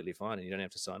that's completely fine, and you don't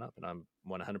have to sign up. And I'm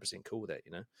 100% cool with that.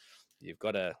 You know, you've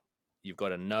got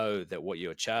to know that what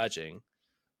you're charging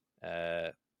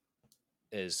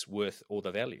is worth all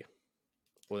the value,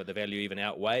 or that the value even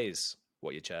outweighs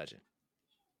what you're charging,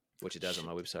 which it does on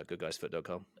my website,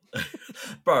 goodguysfit.com.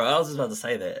 Bro, I was just about to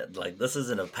say that. Like, this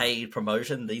isn't a paid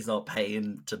promotion. He's not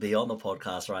paying to be on the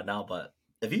podcast right now. But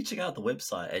if you check out the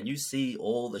website and you see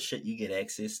all the shit you get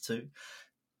access to,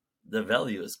 the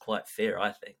value is quite fair,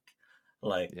 I think.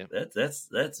 Like,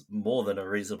 that's more than a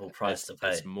reasonable price to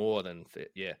pay. It's more than fair,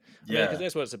 yeah. I Yeah. mean, because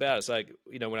that's what it's about. It's like,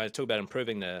 you know, when I talk about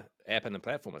improving the app and the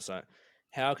platform, it's like,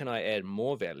 how can I add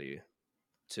more value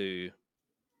to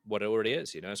what it already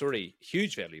is? You know, it's already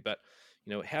huge value, but,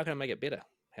 you know, how can I make it better?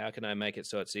 How can I make it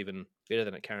so it's even better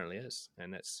than it currently is?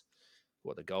 And that's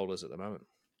what the goal is at the moment.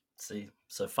 See,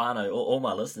 so Fano, all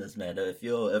my listeners, man, if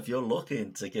you're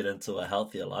looking to get into a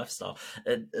healthier lifestyle,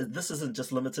 this isn't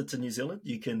just limited to New Zealand.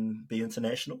 You can be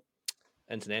international.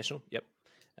 International, yep.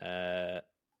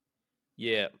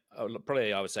 Yeah,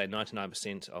 probably I would say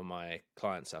 99% of my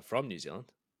clients are from New Zealand,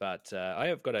 but I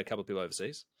have got a couple of people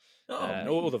overseas.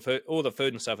 All the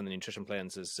food and stuff in the nutrition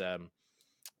plans is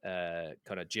kind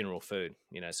of general food,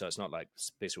 you know, so it's not like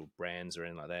special brands or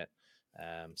anything like that.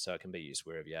 So it can be used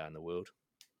wherever you are in the world.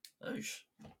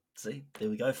 See, there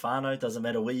we go. Fano, doesn't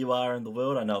matter where you are in the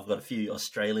world. I know I've got a few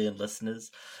Australian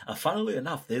listeners. Funnily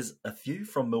enough, there's a few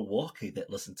from Milwaukee that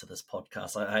listen to this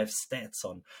podcast. I have stats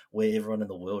on where everyone in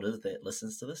the world is that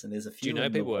listens to this, and there's a few. Do you know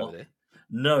people Milwaukee. over there?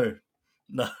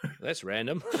 No. That's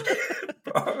random.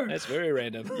 Bro. That's very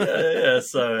random. Yeah.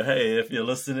 So, hey, if you're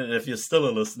listening, if you're still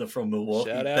a listener from Milwaukee,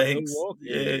 shout out thanks. Milwaukee.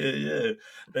 Yeah.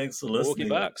 Thanks for Milwaukee listening.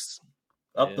 Bucks.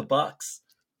 Up the Bucks.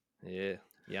 Yeah.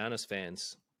 Giannis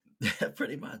fans. Yeah,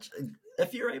 pretty much.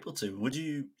 If you're able to, would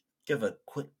you give a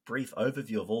quick, brief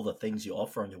overview of all the things you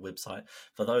offer on your website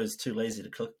for those too lazy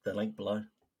to click the link below?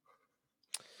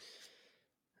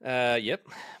 Yep.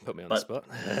 Put me on the spot.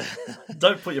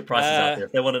 Don't put your prices out there.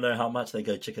 If they want to know how much, they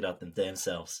go check it out them damn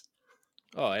selves.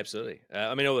 Oh, absolutely.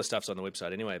 I mean, all the stuff's on the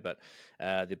website anyway, but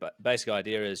the basic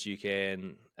idea is you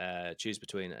can choose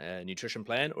between a nutrition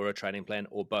plan or a training plan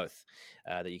or both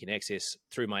that you can access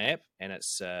through my app. And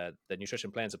it's the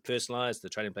nutrition plans are personalized, the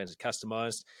training plans are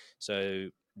customized. So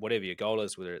whatever your goal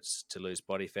is, whether it's to lose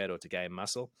body fat or to gain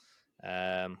muscle,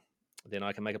 then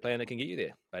I can make a plan that can get you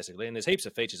there, basically. And there's heaps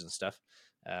of features and stuff.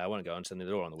 I won't go into them.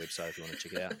 They're all on the website if you want to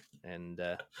check it out. And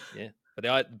but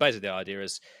basically the idea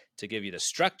is to give you the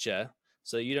structure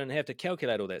so you don't have to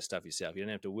calculate all that stuff yourself. You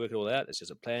don't have to work it all out. It's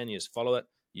just a plan. You just follow it.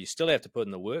 You still have to put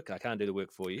in the work. I can't do the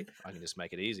work for you. I can just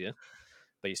make it easier.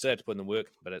 But you still have to put in the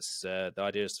work. But it's the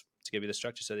idea is to give you the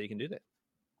structure so that you can do that.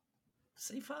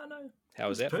 See, Fano? How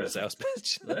was that perfect for a sales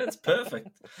pitch? That's perfect.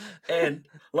 And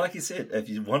like you said, if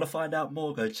you want to find out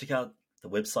more, go check out the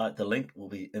website. The link will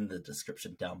be in the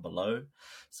description down below.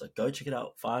 So go check it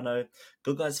out, Fano.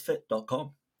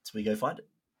 Goodguysfit.com. That's where you go find it.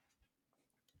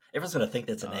 Everyone's going to think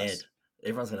that's an ad.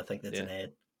 Everyone's going to think that's an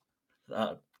ad.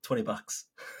 $20.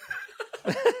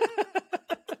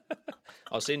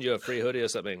 I'll send you a free hoodie or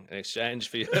something in exchange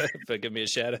for giving me a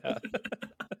shout out.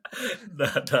 No,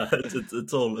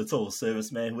 it's all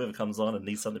service, man. Whoever comes on and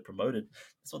needs something promoted,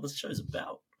 that's what this show's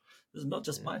about. This is not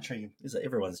just my dream. These are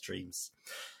everyone's dreams.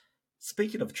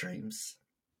 Speaking of dreams,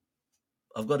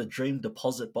 I've got a dream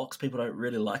deposit box. People don't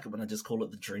really like it when I just call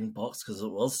it the dream box because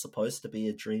it was supposed to be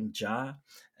a dream jar.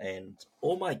 And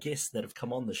all my guests that have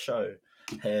come on the show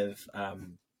have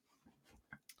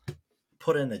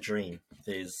put in a dream.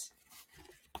 There's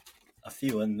a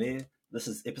few in there. This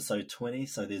is episode 20,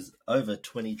 so there's over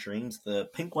 20 dreams. The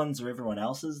pink ones are everyone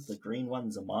else's. The green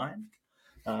ones are mine.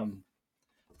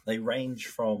 They range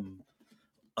from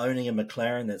owning a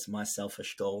McLaren, that's my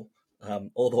selfish goal,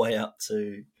 all the way up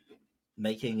to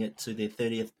making it to their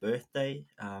 30th birthday,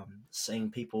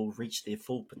 seeing people reach their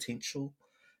full potential,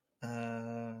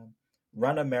 run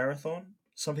a marathon.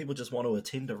 Some people just want to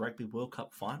attend a Rugby World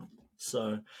Cup final.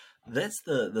 So that's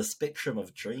the spectrum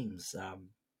of dreams.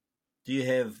 Do you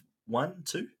have 1,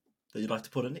 2 that you'd like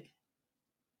to put in there?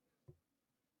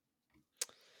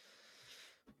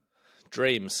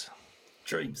 Dreams.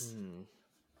 dreams?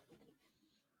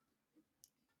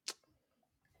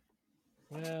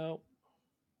 Well,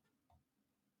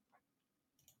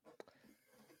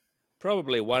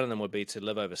 probably one of them would be to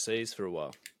live overseas for a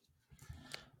while.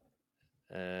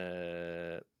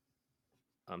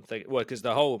 I'm thinking, well, because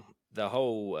the whole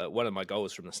one of my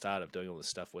goals from the start of doing all this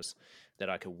stuff was that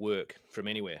I could work from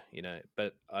anywhere,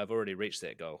 But I've already reached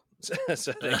that goal,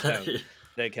 so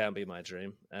that can't be my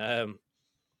dream.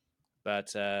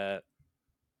 But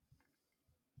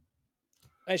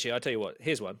actually, I'll tell you what.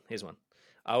 Here's one.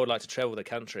 I would like to travel the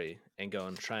country and go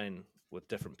and train with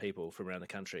different people from around the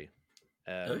country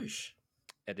at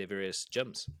their various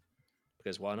gyms,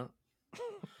 because why not?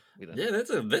 Yeah,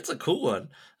 that's a cool one.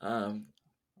 I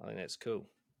think that's cool.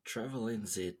 Travel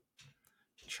NZ,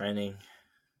 training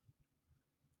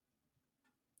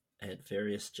at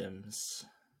various gyms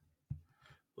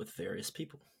with various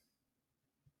people,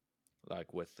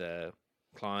 like with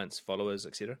clients, followers,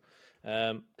 etc.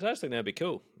 Because I just think that'd be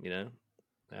cool.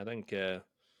 I think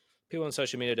people on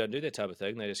social media don't do that type of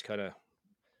thing. They just kind of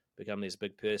become these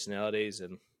big personalities,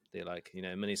 and they're like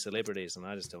mini celebrities. And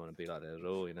I just don't want to be like that at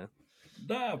all.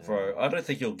 Nah, bro. I don't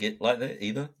think you'll get like that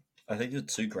either. I think you're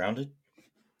too grounded.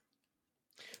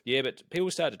 Yeah, but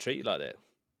people start to treat you like that.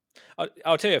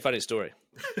 I'll tell you a funny story.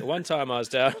 One time I was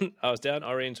down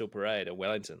Oriental Parade at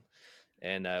Wellington,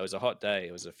 and it was a hot day.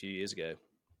 It was a few years ago.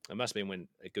 It must have been when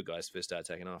Good Guys first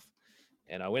started taking off.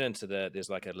 And I went into there's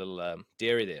like a little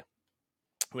dairy there.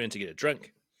 I went in to get a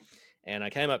drink, and I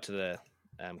came up to the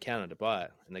counter to buy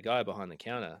it, and the guy behind the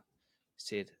counter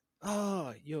said,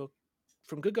 "Oh, you're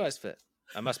from Good Guys Fit."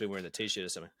 I must be wearing the t-shirt or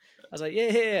something. I was like,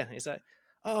 yeah. He's like,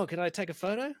 "Oh, can I take a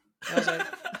photo?" And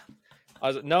I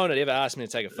was like, no one had ever asked me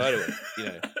to take a photo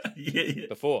with,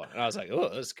 before. And I was like, oh,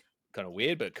 that's kind of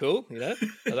weird, but cool, I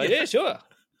was like, yeah, sure.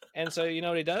 And so, you know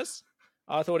what he does?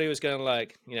 I thought he was going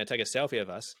to take a selfie of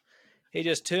us. He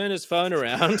just turned his phone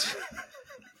around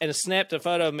and snapped a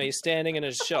photo of me standing in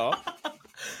his shop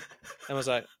and was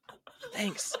like,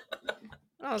 thanks.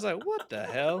 And I was like, what the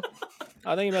hell?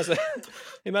 I think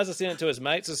he must have sent it to his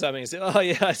mates or something. He said, oh,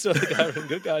 yeah, I saw the guy from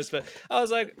Good Guys. But I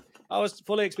was like, I was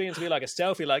fully expecting it to be like a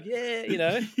selfie, like, yeah.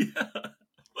 Yeah.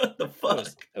 What the fuck?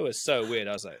 It was so weird.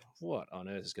 I was like, what on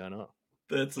earth is going on?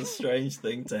 That's a strange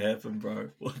thing to happen,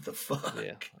 bro. What the fuck?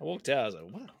 Yeah. I walked out. I was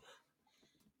like, what?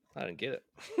 I didn't get it.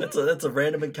 That's a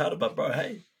random encounter, but bro,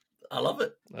 hey, I love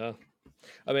it. I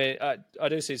mean, I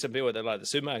do see some people that like the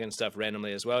supermarket and stuff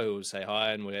randomly as well who will say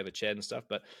hi and we'll have a chat and stuff,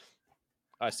 but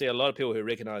I see a lot of people who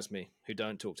recognize me who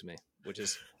don't talk to me, which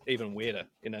is even weirder,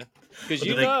 because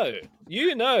you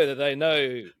know that they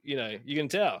know, you can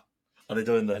tell. Are they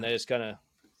doing that? And they just kind of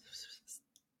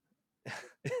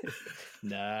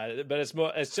nah, but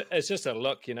it's just a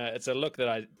look, it's a look that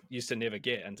I used to never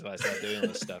get until I started doing all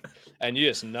this stuff. And you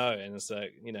just know, and it's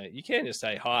like, you can't just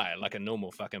say hi like a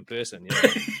normal fucking person,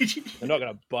 They're not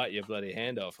going to bite your bloody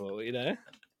hand off, or, Yeah.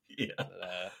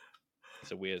 But,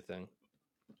 it's a weird thing.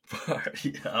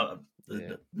 Yeah.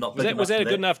 Was that a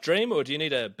good enough dream, or do you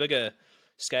need a bigger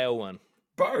scale one?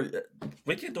 Bro,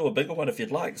 we can do a bigger one if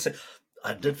you'd like. So,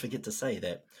 I did forget to say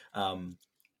that.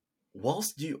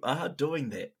 Whilst you are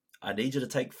doing that, I need you to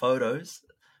take photos,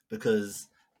 because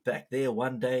back there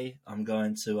one day I'm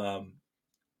going to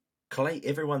collate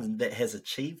everyone that has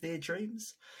achieved their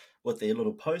dreams with their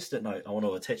little post-it note. I want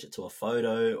to attach it to a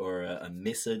photo or a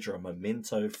message or a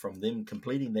memento from them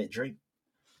completing that dream.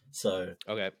 So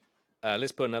okay,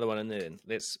 let's put another one in there.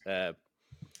 Let's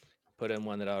put in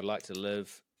one that I would like to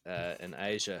live in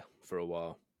Asia for a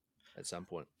while at some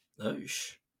point.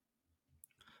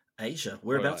 Asia.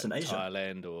 Whereabouts in Asia?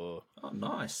 Thailand or... Oh,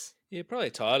 nice. Yeah,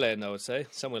 probably Thailand, I would say.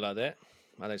 Somewhere like that.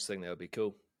 I just think that would be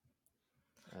cool.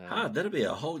 That'd be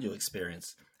a whole new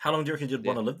experience. How long do you reckon you'd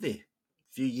want to live there?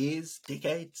 A few years?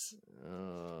 Decades?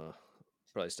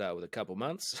 Probably start with a couple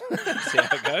months. See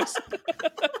how it goes.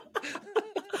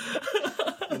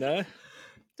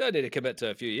 Don't need to commit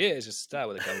to a few years. Just start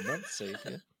with a couple months. See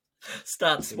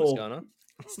Start see small. what's going on.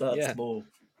 Start small. You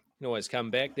can always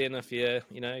come back then if you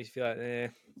feel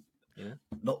like,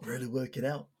 not really working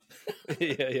out.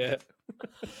 yeah.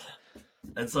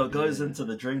 And so it goes into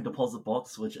the dream deposit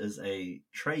box, which is a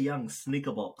Trae Young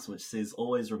sneaker box, which says,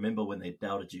 always remember when they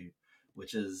doubted you,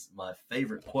 which is my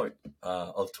favorite quote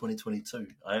of 2022.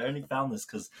 I only found this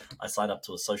because I signed up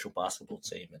to a social basketball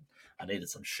team and I needed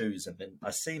some shoes. And then I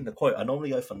seen the quote. I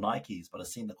normally go for Nikes, but I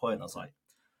seen the quote and I was like,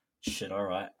 shit, all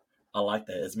right. I like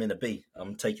that. It's meant to be.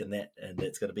 I'm taking that, and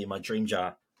it's going to be my dream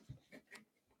jar.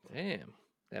 Damn,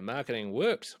 that marketing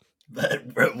worked. But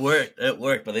it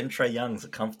worked. But them Trae Youngs are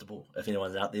comfortable. If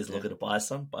anyone's out there looking to buy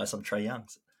some Trae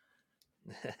Youngs.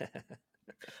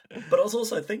 But I was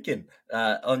also thinking,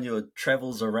 on your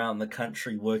travels around the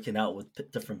country, working out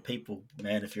with different people,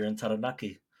 man. If you're in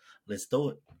Taranaki, let's do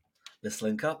it. Let's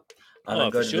link up. I don't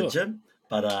Oh, for go to the sure. gym,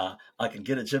 but I can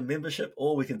get a gym membership,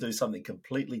 or we can do something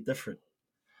completely different.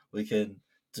 We can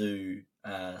do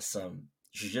some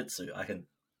jiu-jitsu. I can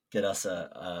get us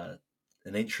an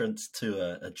entrance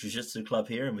to a jiu-jitsu club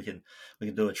here, and we can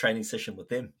do a training session with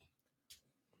them.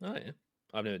 Oh yeah,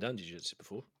 I've never done jiu-jitsu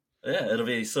before. Yeah, it'll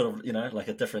be sort of like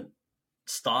a different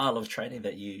style of training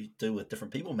that you do with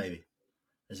different people, maybe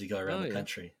as you go around Oh the yeah.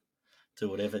 country, do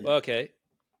whatever. Well, okay.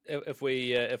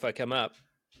 If I come up,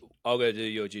 I'll go do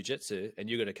your jiu-jitsu, and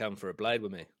you're going to come for a blade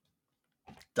with me.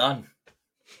 Done.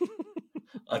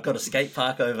 I've got a skate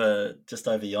park just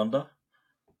over yonder.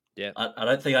 Yeah. I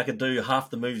don't think I could do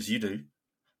half the moves you do,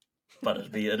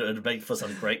 but it'd make for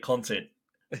some great content.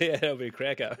 Yeah, that'll be a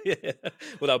crack up. Yeah.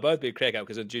 Well, they'll both be a crack up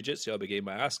because in jiu-jitsu I'll be getting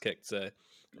my ass kicked, so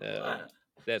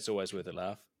that's always worth a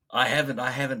laugh. I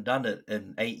haven't done it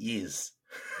in 8 years.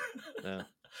 No.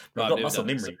 But I've got muscle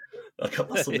memory. I've got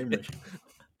muscle memory.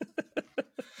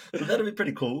 But that'd be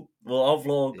pretty cool. Well, I'll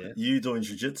vlog you doing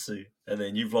jiu-jitsu, and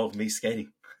then you vlog me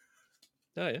skating.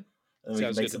 Oh yeah, and we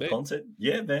can make some content.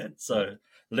 Yeah, man. So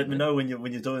let me know when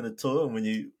you're doing the tour, and when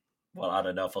you. Well, I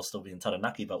don't know if I'll still be in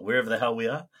Taranaki, but wherever the hell we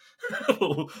are,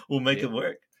 we'll make it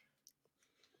work.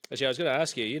 Actually, I was going to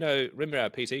ask you. Remember our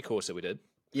PT course that we did?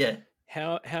 Yeah.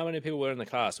 How many people were in the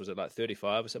class? Was it like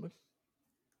 35 or something?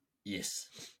 Yes.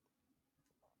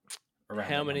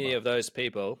 How many of those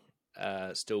people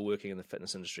are still working in the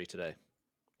fitness industry today?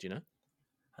 Do you know?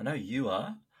 I know you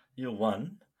are. You're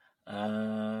one.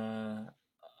 I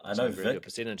know Vic. Very good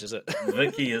percentage, is it?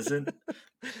 Vicky isn't.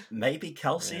 Maybe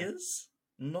Kelsey is.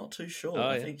 Not too sure. Oh,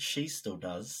 I think she still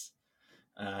does.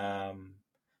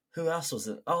 Who else was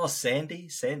it? Oh, Sandy.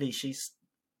 Sandy, she's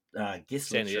guest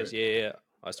Sandy lecturer. is, yeah.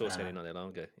 I saw Sandy not that long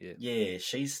ago. Yeah. Yeah,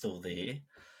 she's still there.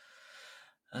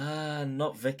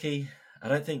 Not Vicky. I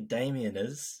don't think Damien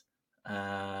is. Who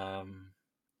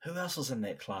else was in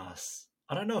that class?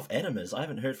 I don't know if Adam is. I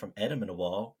haven't heard from Adam in a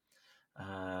while.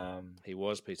 He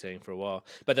was PTing for a while,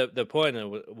 but the point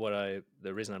of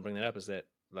the reason I bring that up is that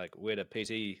like we had a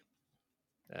PT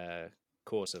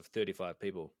course of 35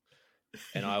 people,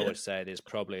 and I would say there's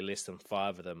probably less than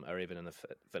 5 of them are even in the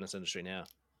fitness industry now,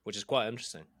 which is quite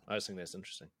interesting. I just think that's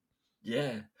interesting.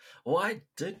 Yeah, well, I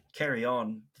did carry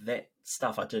on that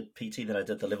stuff. I did PT, then I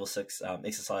did the level 6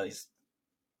 exercise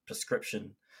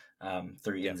prescription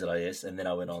through NZIS, and then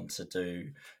I went on to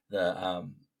do the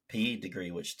PE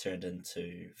degree, which turned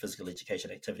into physical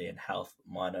education, activity and health,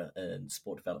 minor in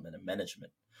sport development and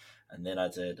management. And then I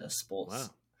did a sports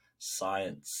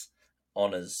science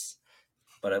honours,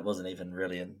 but it wasn't even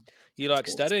really in. You like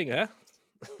studying, huh?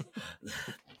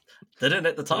 Didn't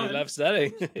at the time. You love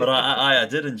studying. But I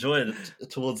did enjoy it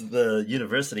towards the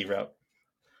university route.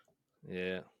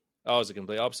 Yeah. I was the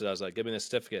complete opposite. I was like, give me the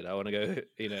certificate. I want to go,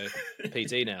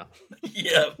 PT now.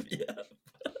 Yeah.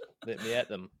 Let me at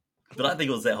them. But I think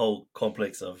it was that whole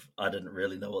complex of I didn't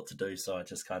really know what to do, so I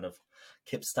just kind of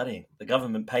kept studying. The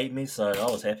government paid me, so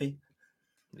I was happy.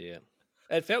 Yeah.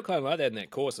 It felt kind of like that in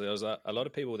that course. There was a lot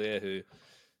of people there who,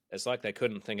 it's like they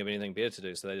couldn't think of anything better to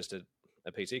do, so they just did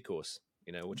a PT course,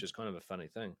 which is kind of a funny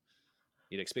thing.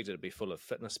 You'd expect it to be full of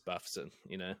fitness buffs, and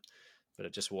but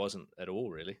it just wasn't at all,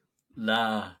 really.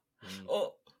 Nah.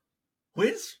 Oh,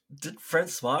 did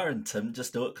Francois and Tim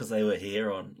just do it because they were here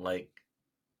on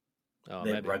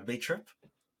their rugby trip?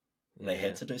 And they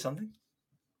had to do something?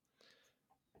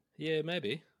 Yeah,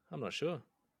 maybe. I'm not sure.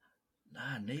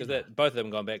 Nah, neither. Because both of them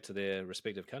gone back to their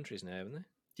respective countries now, haven't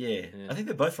they? Yeah. I think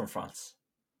they're both from France.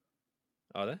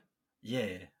 Are they?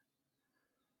 Yeah.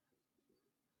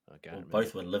 Okay.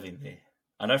 Both were living there.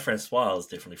 I know Francois is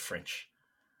definitely French.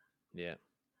 Yeah.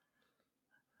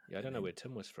 Yeah, I don't know where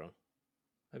Tim was from.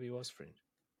 Maybe he was French.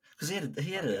 Because he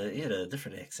had a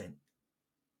different accent.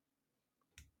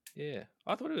 Yeah,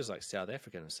 I thought it was like South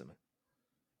African or something.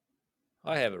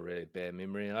 I have a really bad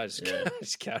memory. I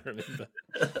just can't remember.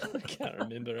 I can't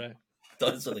remember. Eh?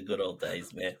 Those were the good old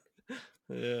days, man.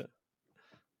 Yeah.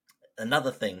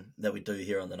 Another thing that we do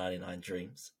here on the 99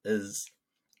 Dreams is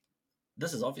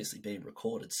this is obviously being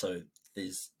recorded, so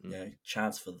there's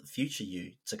chance for the future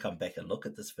you to come back and look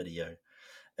at this video.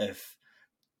 If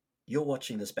you're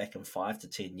watching this back in 5 to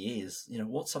 10 years,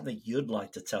 what's something you'd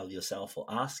like to tell yourself or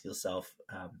ask yourself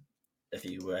if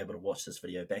you were able to watch this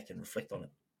video back and reflect on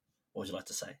it? What would you like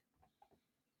to say?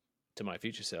 To my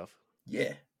future self?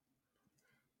 Yeah.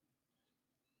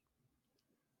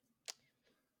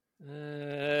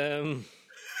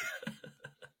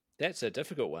 That's a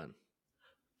difficult one.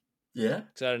 Yeah?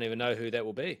 Because I don't even know who that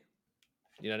will be.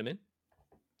 You know what I mean?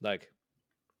 Like,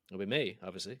 It'll be me,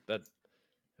 obviously, but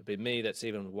it'll be me that's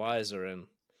even wiser and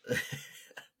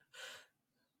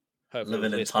hopefully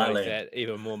with Living in less body Thailand. fat,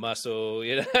 even more muscle.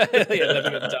 You know, yeah,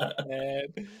 living in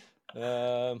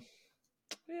Thailand.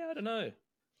 Yeah, I don't know.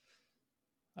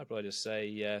 I'd probably just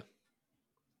say,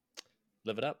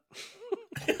 live it up.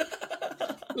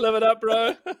 Live it up,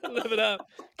 bro. Live it up.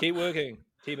 Keep working.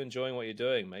 Keep enjoying what you're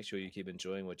doing. Make sure you keep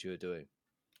enjoying what you're doing.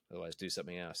 Otherwise, do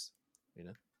something else. You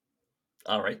know.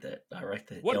 I rate that. I rate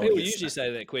that. What You do don't want people to get usually stuck. say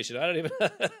to that question? I don't even.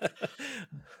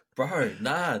 Bro,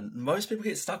 nah. Most people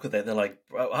get stuck with that. They're like,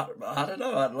 bro, I don't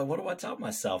know. What do I tell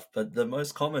myself? But the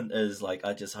most common is like,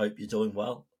 I just hope you're doing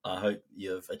well. I hope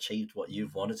you've achieved what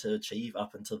you've wanted to achieve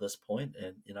up until this point,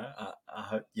 and I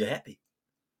hope you're happy.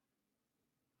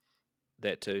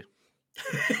 That too.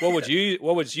 What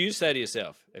would you say to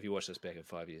yourself if you watch this back in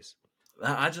 5 years?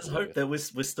 I just hope that we're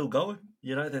still going.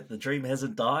 That the dream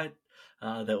hasn't died.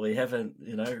 That we haven't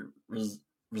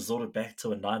resorted back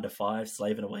to a 9 to 5,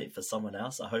 slaving away for someone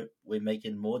else. I hope we're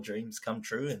making more dreams come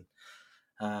true, and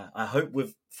I hope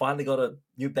we've finally got a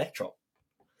new backdrop.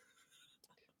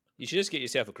 You should just get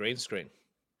yourself a green screen.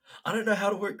 I don't know how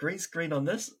to work green screen on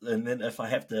this, and then if I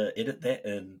have to edit that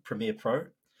in Premiere Pro,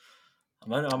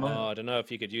 I don't know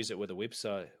if you could use it with a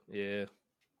website. Yeah.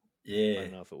 I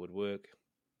don't know if it would work.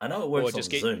 I know it works or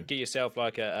just on Zoom. Get yourself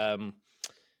like a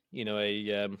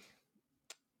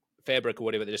fabric or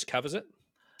whatever that just covers it.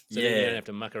 So then you don't have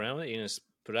to muck around with it. You can just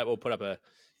put up a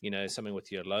something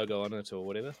with your logo on it or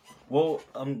whatever. Well,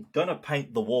 I'm gonna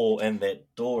paint the wall and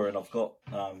that door, and I've got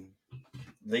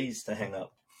these to hang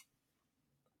up.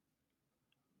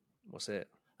 What's that?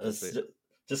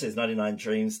 Just says 99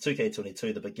 Dreams,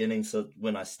 2K22, the beginning. So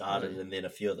when I started, and then a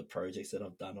few of the projects that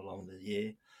I've done along the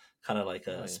year, kind of like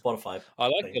a Spotify. I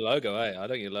like your logo, eh? I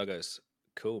think your logo's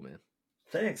cool, man.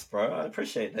 Thanks, bro. I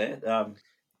appreciate that.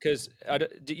 Because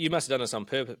you must have done this on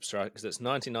purpose, right? Because it's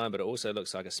 99, but it also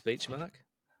looks like a speech mark.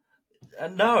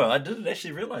 No, I didn't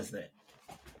actually realize that.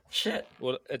 Shit.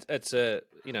 Well, it's a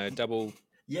double.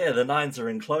 Yeah, the 9s are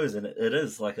enclosed, and it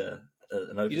is like an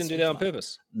open. You didn't do that on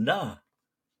purpose? No.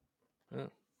 Oh.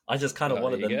 I just kind of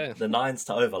wanted the 9s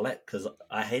to overlap because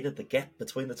I hated the gap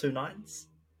between the two 9s.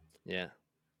 Yeah.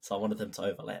 So I wanted them to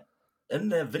overlap. In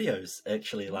their videos,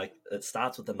 actually, like it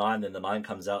starts with the 9, then the 9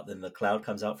 comes out, then the cloud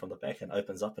comes out from the back and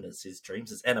opens up, and it says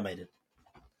Dreams. It's animated.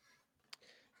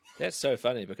 That's so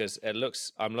funny because it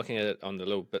looks. I'm looking at it on the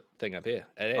little bit thing up here.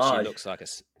 It actually looks like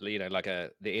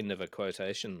the end of a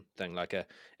quotation thing,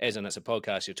 as in it's a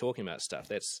podcast. You're talking about stuff.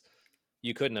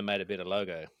 You couldn't have made a better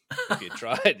logo if you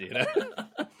tried.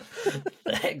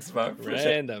 Thanks, bro.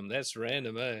 Random. That's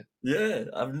random, eh? Yeah,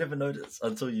 I've never noticed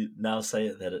until you now say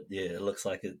it that it looks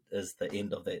like it is the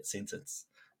end of that sentence,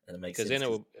 and it makes sense. Because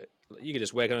then you could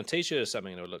just whack it on a t-shirt or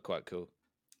something, and it would look quite cool.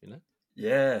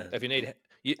 Yeah. If you need, are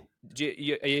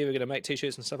you ever going to make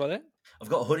t-shirts and stuff like that? I've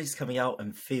got hoodies coming out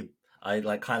in Feb. I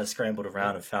kind of scrambled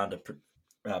around and found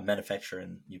a manufacturer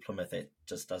in New Plymouth that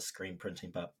just does screen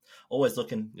printing, but always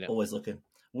looking.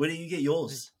 Where do you get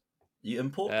yours? You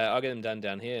import? I get them done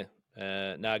down here.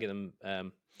 Now I get them.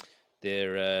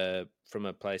 They're from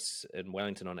a place in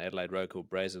Wellington on Adelaide Road called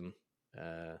Brazen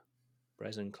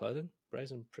Clothing,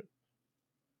 Brazen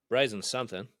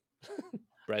something.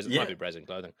 Brazen might be Brazen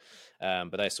Clothing,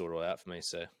 but they sort it all out for me.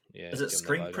 So yeah, is it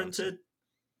screen printed?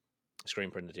 Screen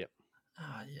printed, yep.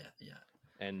 Oh yeah.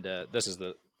 And this is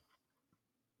the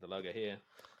logo here.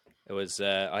 It was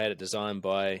I had it designed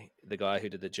by the guy who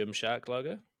did the Gymshark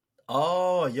logo.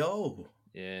 Oh, yo.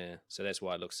 Yeah, so that's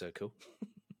why it looks so cool.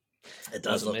 It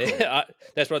does look cool.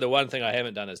 That's probably the one thing I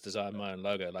haven't done is design my own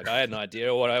logo. Like I had an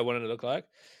idea of what I wanted it to look like,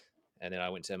 and then I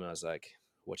went to him and I was like,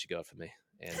 "What you got for me?"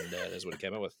 And that's what it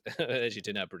came up with. It actually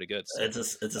turned out pretty good. So it's a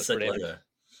sick logo.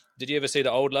 Did you ever see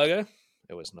the old logo?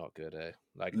 It was not good, eh?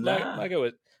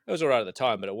 It was all right at the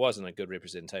time, but it wasn't a good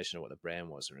representation of what the brand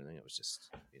was or anything. It was just.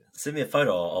 Send me a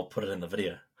photo. I'll put it in the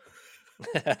video.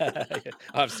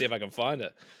 I'll have to see if I can find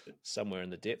it somewhere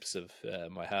in the depths of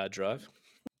my hard drive.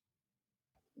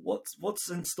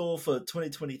 What's in store for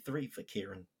 2023 for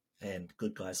Kieran and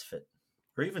Good Guys Fit,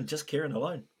 or even just Kieran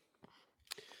alone?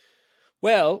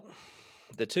 Well,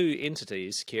 the two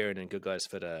entities, Kieran and Good Guys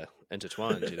Fit, are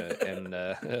intertwined,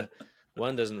 and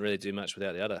one doesn't really do much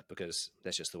without the other because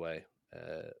that's just the way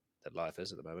that life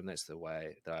is at the moment. That's the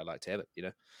way that I like to have it,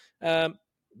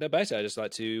 But basically, I just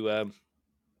like to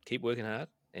keep working hard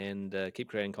and keep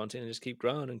creating content and just keep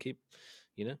growing and keep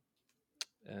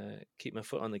my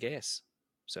foot on the gas,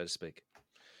 so to speak,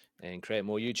 and create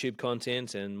more YouTube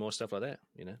content and more stuff like that.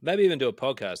 Maybe even do a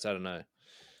podcast. I don't know.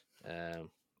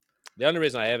 The only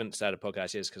reason I haven't started a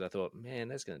podcast is because I thought, man,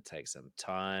 that's going to take some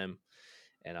time,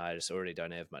 and I just already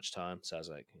don't have much time. So I was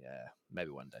like, yeah,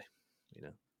 maybe one day, you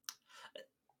know.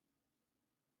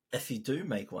 If you do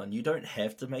make one, you don't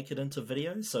have to make it into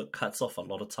video, so it cuts off a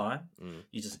lot of time.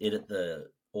 You just edit the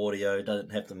audio,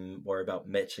 doesn't have to worry about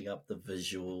matching up the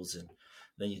visuals, and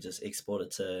then you just export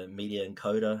it to Media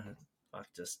Encoder, like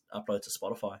just upload to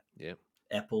Spotify,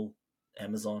 Apple,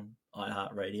 Amazon,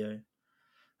 iHeartRadio.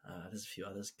 There's a few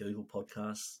others, Google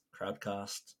Podcasts,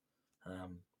 Crowdcast,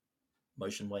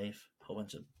 Motionwave, a whole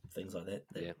bunch of things like that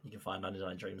you can find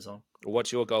 99 Dreams on.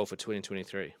 What's your goal for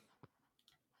 2023?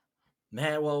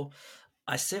 Man, well,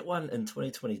 I set one in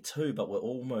 2022, but we're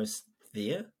almost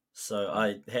there. So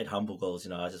I had humble goals,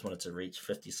 I just wanted to reach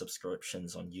 50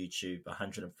 subscriptions on YouTube,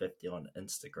 150 on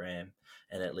Instagram,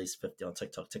 and at least 50 on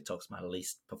TikTok. TikTok's my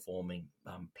least performing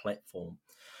platform,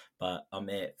 but I'm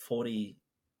at 40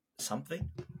 something.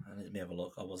 Let me have a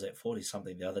look. I was at 40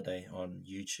 something the other day on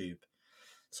YouTube,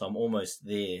 so I'm almost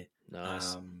there.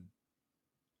 Nice.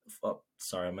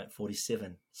 I'm at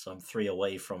 47, so I'm 3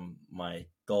 away from my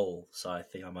goal, so I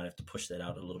think I might have to push that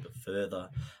out a little bit further.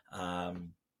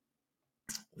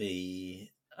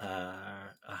 We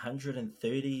are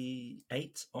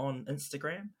 138 on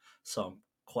Instagram, so I'm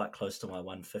quite close to my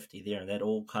 150 there, and that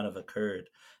all kind of occurred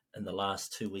in the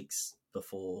last 2 weeks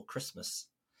before Christmas.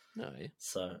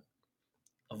 So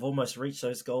I've almost reached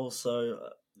those goals, so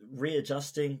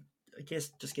readjusting, I guess,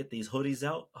 just get these hoodies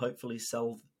out, hopefully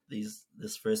sell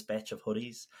this first batch of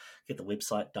hoodies, get the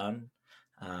website done.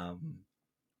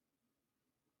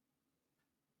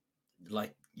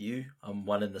 Like you, I'm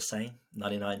one and the same.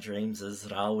 99 Dreams is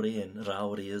Rauri, and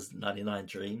Rauri is 99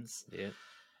 Dreams.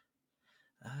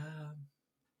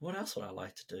 What else would I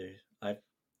like to do? I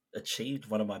achieved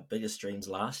one of my biggest dreams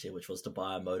last year, which was to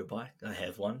buy a motorbike. I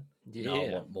have one. Now I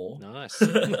want more. Nice.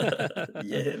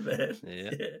 Yeah, man.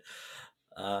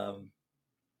 Yeah.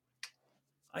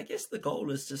 I guess the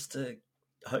goal is just to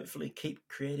hopefully keep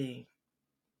creating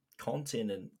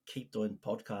content and keep doing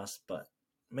podcasts, but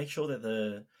make sure that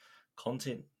the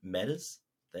content matters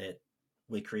that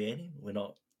we're creating. We're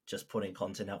not just putting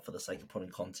content out for the sake of putting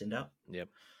content out.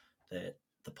 That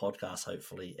the podcast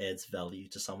hopefully adds value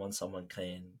to someone. Someone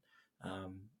can,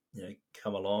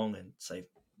 come along and say,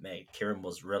 man, Kieran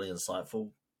was really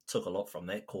insightful. Took a lot from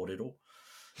that kōrero.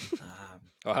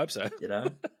 I hope so. Yeah.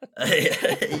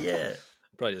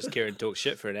 Probably just Kieran talk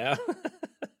shit for an hour.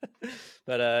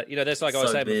 But, that's like I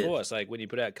was saying before. It's like when you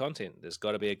put out content, there's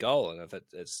got to be a goal. And if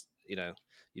it's, you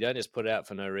don't just put it out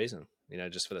for no reason,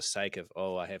 just for the sake of,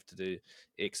 I have to do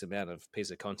X amount of piece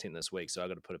of content this week, so I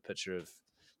got to put a picture of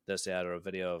this out or a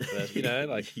video of this,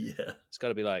 It's got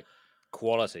to be like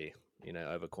quality,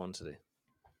 over quantity.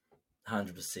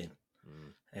 100%.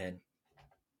 And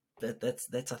that's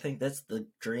I think that's the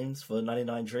dreams for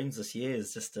 99 Dreams this year,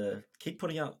 is just to keep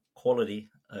putting out quality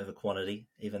over quantity,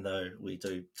 even though we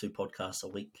do 2 podcasts a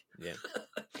week. Yeah.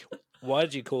 Why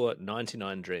did you call it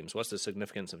 99 Dreams? What's the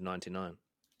significance of 99?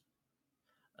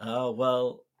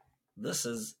 Well, this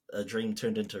is a dream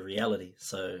turned into reality.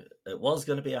 So it was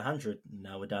going to be 100.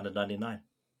 Now we're down to 99.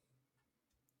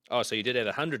 Oh, so you did have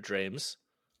 100 dreams.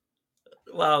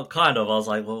 Well, kind of. I was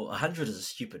like, 100 is a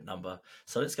stupid number,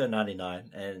 so let's go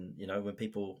 99. And, when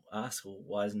people ask, well,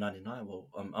 why is 99? Well,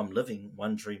 I'm living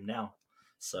one dream now.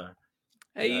 So...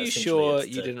 Are you sure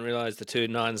you didn't realise the 2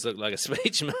 9s look like a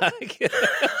speech mark?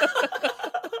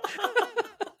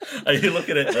 Are you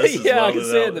looking at this? Yeah, I can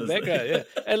see it in the background. Yeah,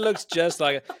 it looks just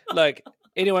like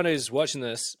anyone who's watching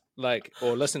this,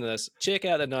 or listening to this, check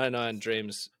out the 99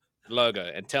 Dreams logo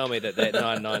and tell me that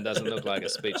 99 doesn't look like a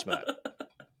speech mark.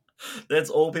 That's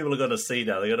all people are going to see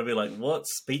now. They're going to be like, "What,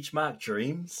 speech mark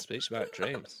dreams?" Speech mark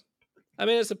dreams. I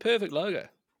mean, it's a perfect logo.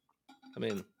 I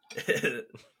mean,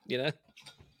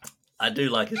 I do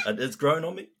like it. It's grown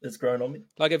on me.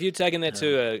 Like, if you'd taken that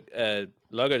to a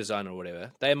logo designer or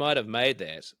whatever, they might have made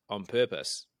that on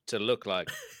purpose to look like,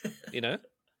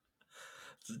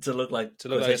 to look like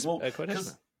a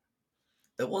quotation.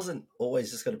 It wasn't always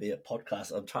just going to be a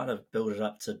podcast. I'm trying to build it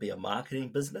up to be a marketing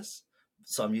business.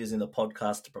 So I'm using the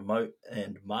podcast to promote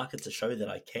and market, to show that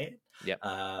I can.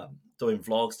 Doing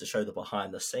vlogs to show the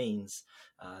behind the scenes,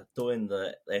 doing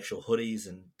the actual hoodies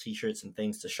and t-shirts and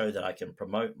things to show that I can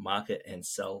promote, market, and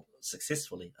sell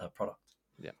successfully a product.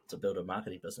 To build a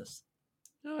marketing business.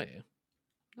 Oh yeah,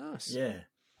 nice. Yeah,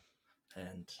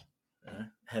 and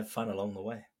have fun along the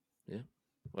way. Yeah,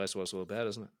 well, that's what it's all about,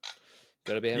 isn't it?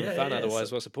 Got to be having fun,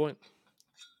 otherwise, what's the point?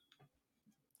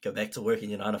 Go back to working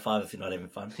your 9 to 5 if you're not having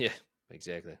fun. Yeah,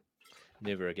 exactly.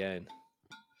 Never again.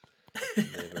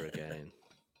 Never again.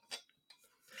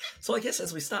 So I guess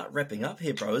as we start wrapping up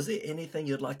here, bro, is there anything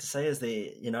you'd like to say? Is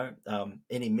there,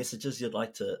 any messages you'd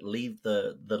like to leave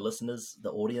the listeners,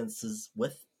 the audiences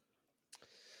with?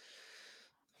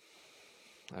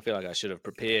 I feel like I should have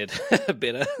prepared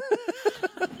better.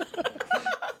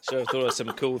 Should have thought of some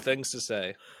cool things to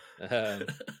say. No,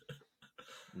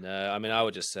 I mean, I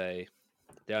would just say,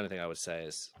 the only thing I would say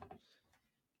is,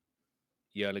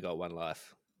 you only got one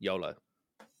life, YOLO.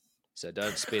 So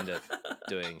don't spend it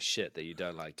doing shit that you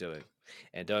don't like doing,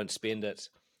 and don't spend it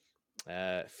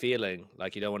feeling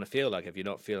like you don't want to feel. Like if you're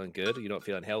not feeling good, or you're not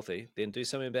feeling healthy, then do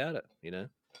something about it.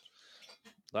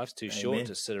 Life's too short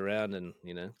to sit around and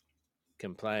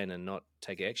complain and not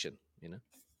take action. And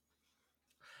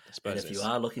if you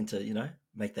are looking to,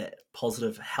 make that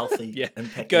positive, healthy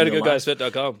impact, go to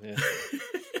goodguysfit.com.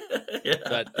 Yeah.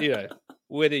 But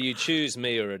whether you choose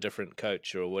me or a different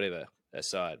coach or whatever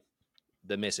aside,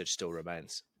 the message still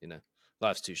remains.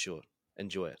 Life's too short.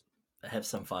 Enjoy it. Have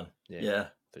some fun. Yeah,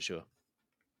 for sure.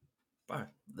 Bro,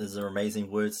 these are amazing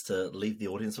words to leave the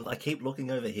audience with. I keep looking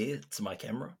over here to my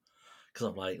camera because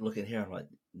I'm like looking here. I'm like,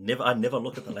 I never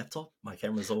look at the laptop. My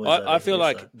camera's always. I feel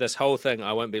like this whole thing,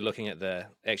 I won't be looking at the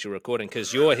actual recording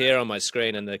because you're here on my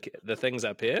screen and the thing's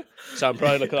up here. So I'm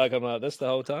probably looking like I'm like this the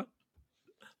whole time.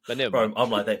 But never mind.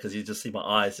 I'm like that because you just see my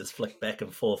eyes just flick back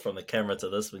and forth from the camera to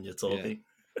this when you're talking.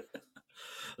 Yeah.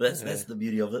 That's the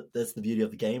beauty of it. That's the beauty of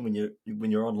the game. When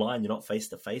you're online, you're not face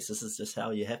to face. This is just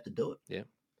how you have to do it. Yeah.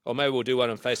 Or maybe we'll do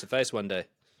one on face to face one day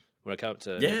when I come up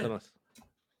to Plymouth.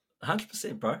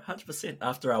 100%, bro. 100%.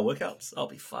 After our workouts, I'll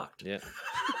be fucked. Yeah.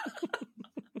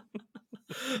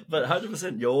 But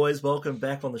 100%, you're always welcome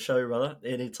back on the show, brother.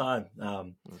 Anytime.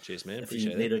 Cheers, man. If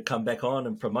you need to come back on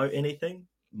and promote anything,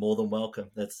 more than welcome.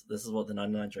 This is what the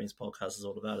 99 Dreams podcast is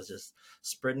all about, is just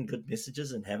spreading good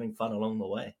messages and having fun along the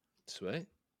way. Sweet.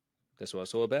 That's what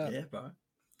it's all about. Yeah, bro.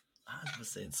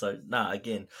 100%. So,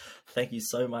 again, thank you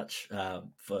so much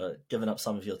for giving up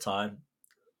some of your time.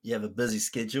 You have a busy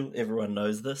schedule. Everyone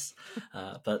knows this.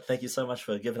 But thank you so much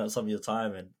for giving up some of your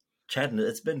time and chatting.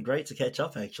 It's been great to catch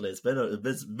up, actually. It's been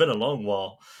a long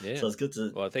while. Yeah. So it's good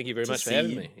to. Well, thank you very much for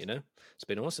having me. It's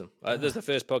been awesome. This is the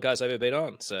first podcast I've ever been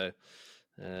on. So,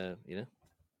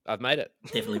 I've made it.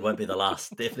 Definitely won't be the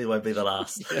last. Definitely won't be the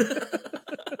last.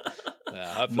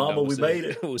 Mama, we made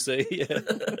it. We'll see. Yeah.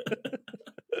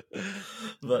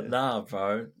 But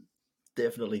bro.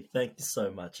 Definitely. Thank you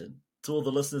so much. And to all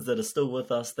the listeners that are still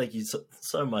with us, thank you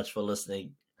so much for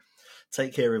listening.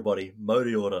 Take care, everybody. Mō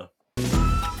te ora.